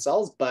in human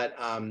cells. But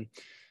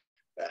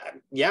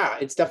yeah,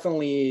 it's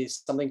definitely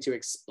something to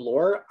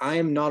explore. I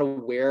am not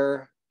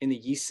aware in the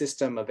yeast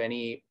system of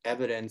any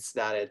evidence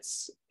that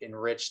it's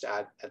enriched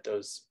at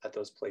those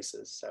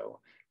places. So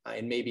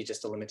it may be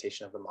just a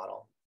limitation of the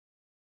model.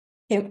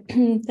 Okay.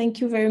 Thank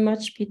you very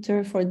much,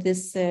 Peter, for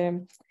this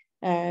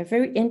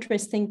very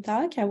interesting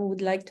talk. I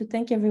would like to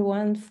thank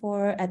everyone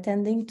for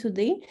attending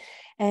today.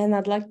 And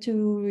I'd like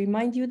to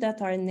remind you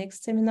that our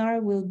next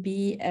seminar will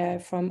be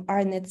from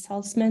Arnett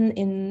Salzman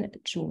in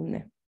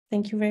June.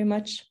 Thank you very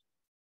much.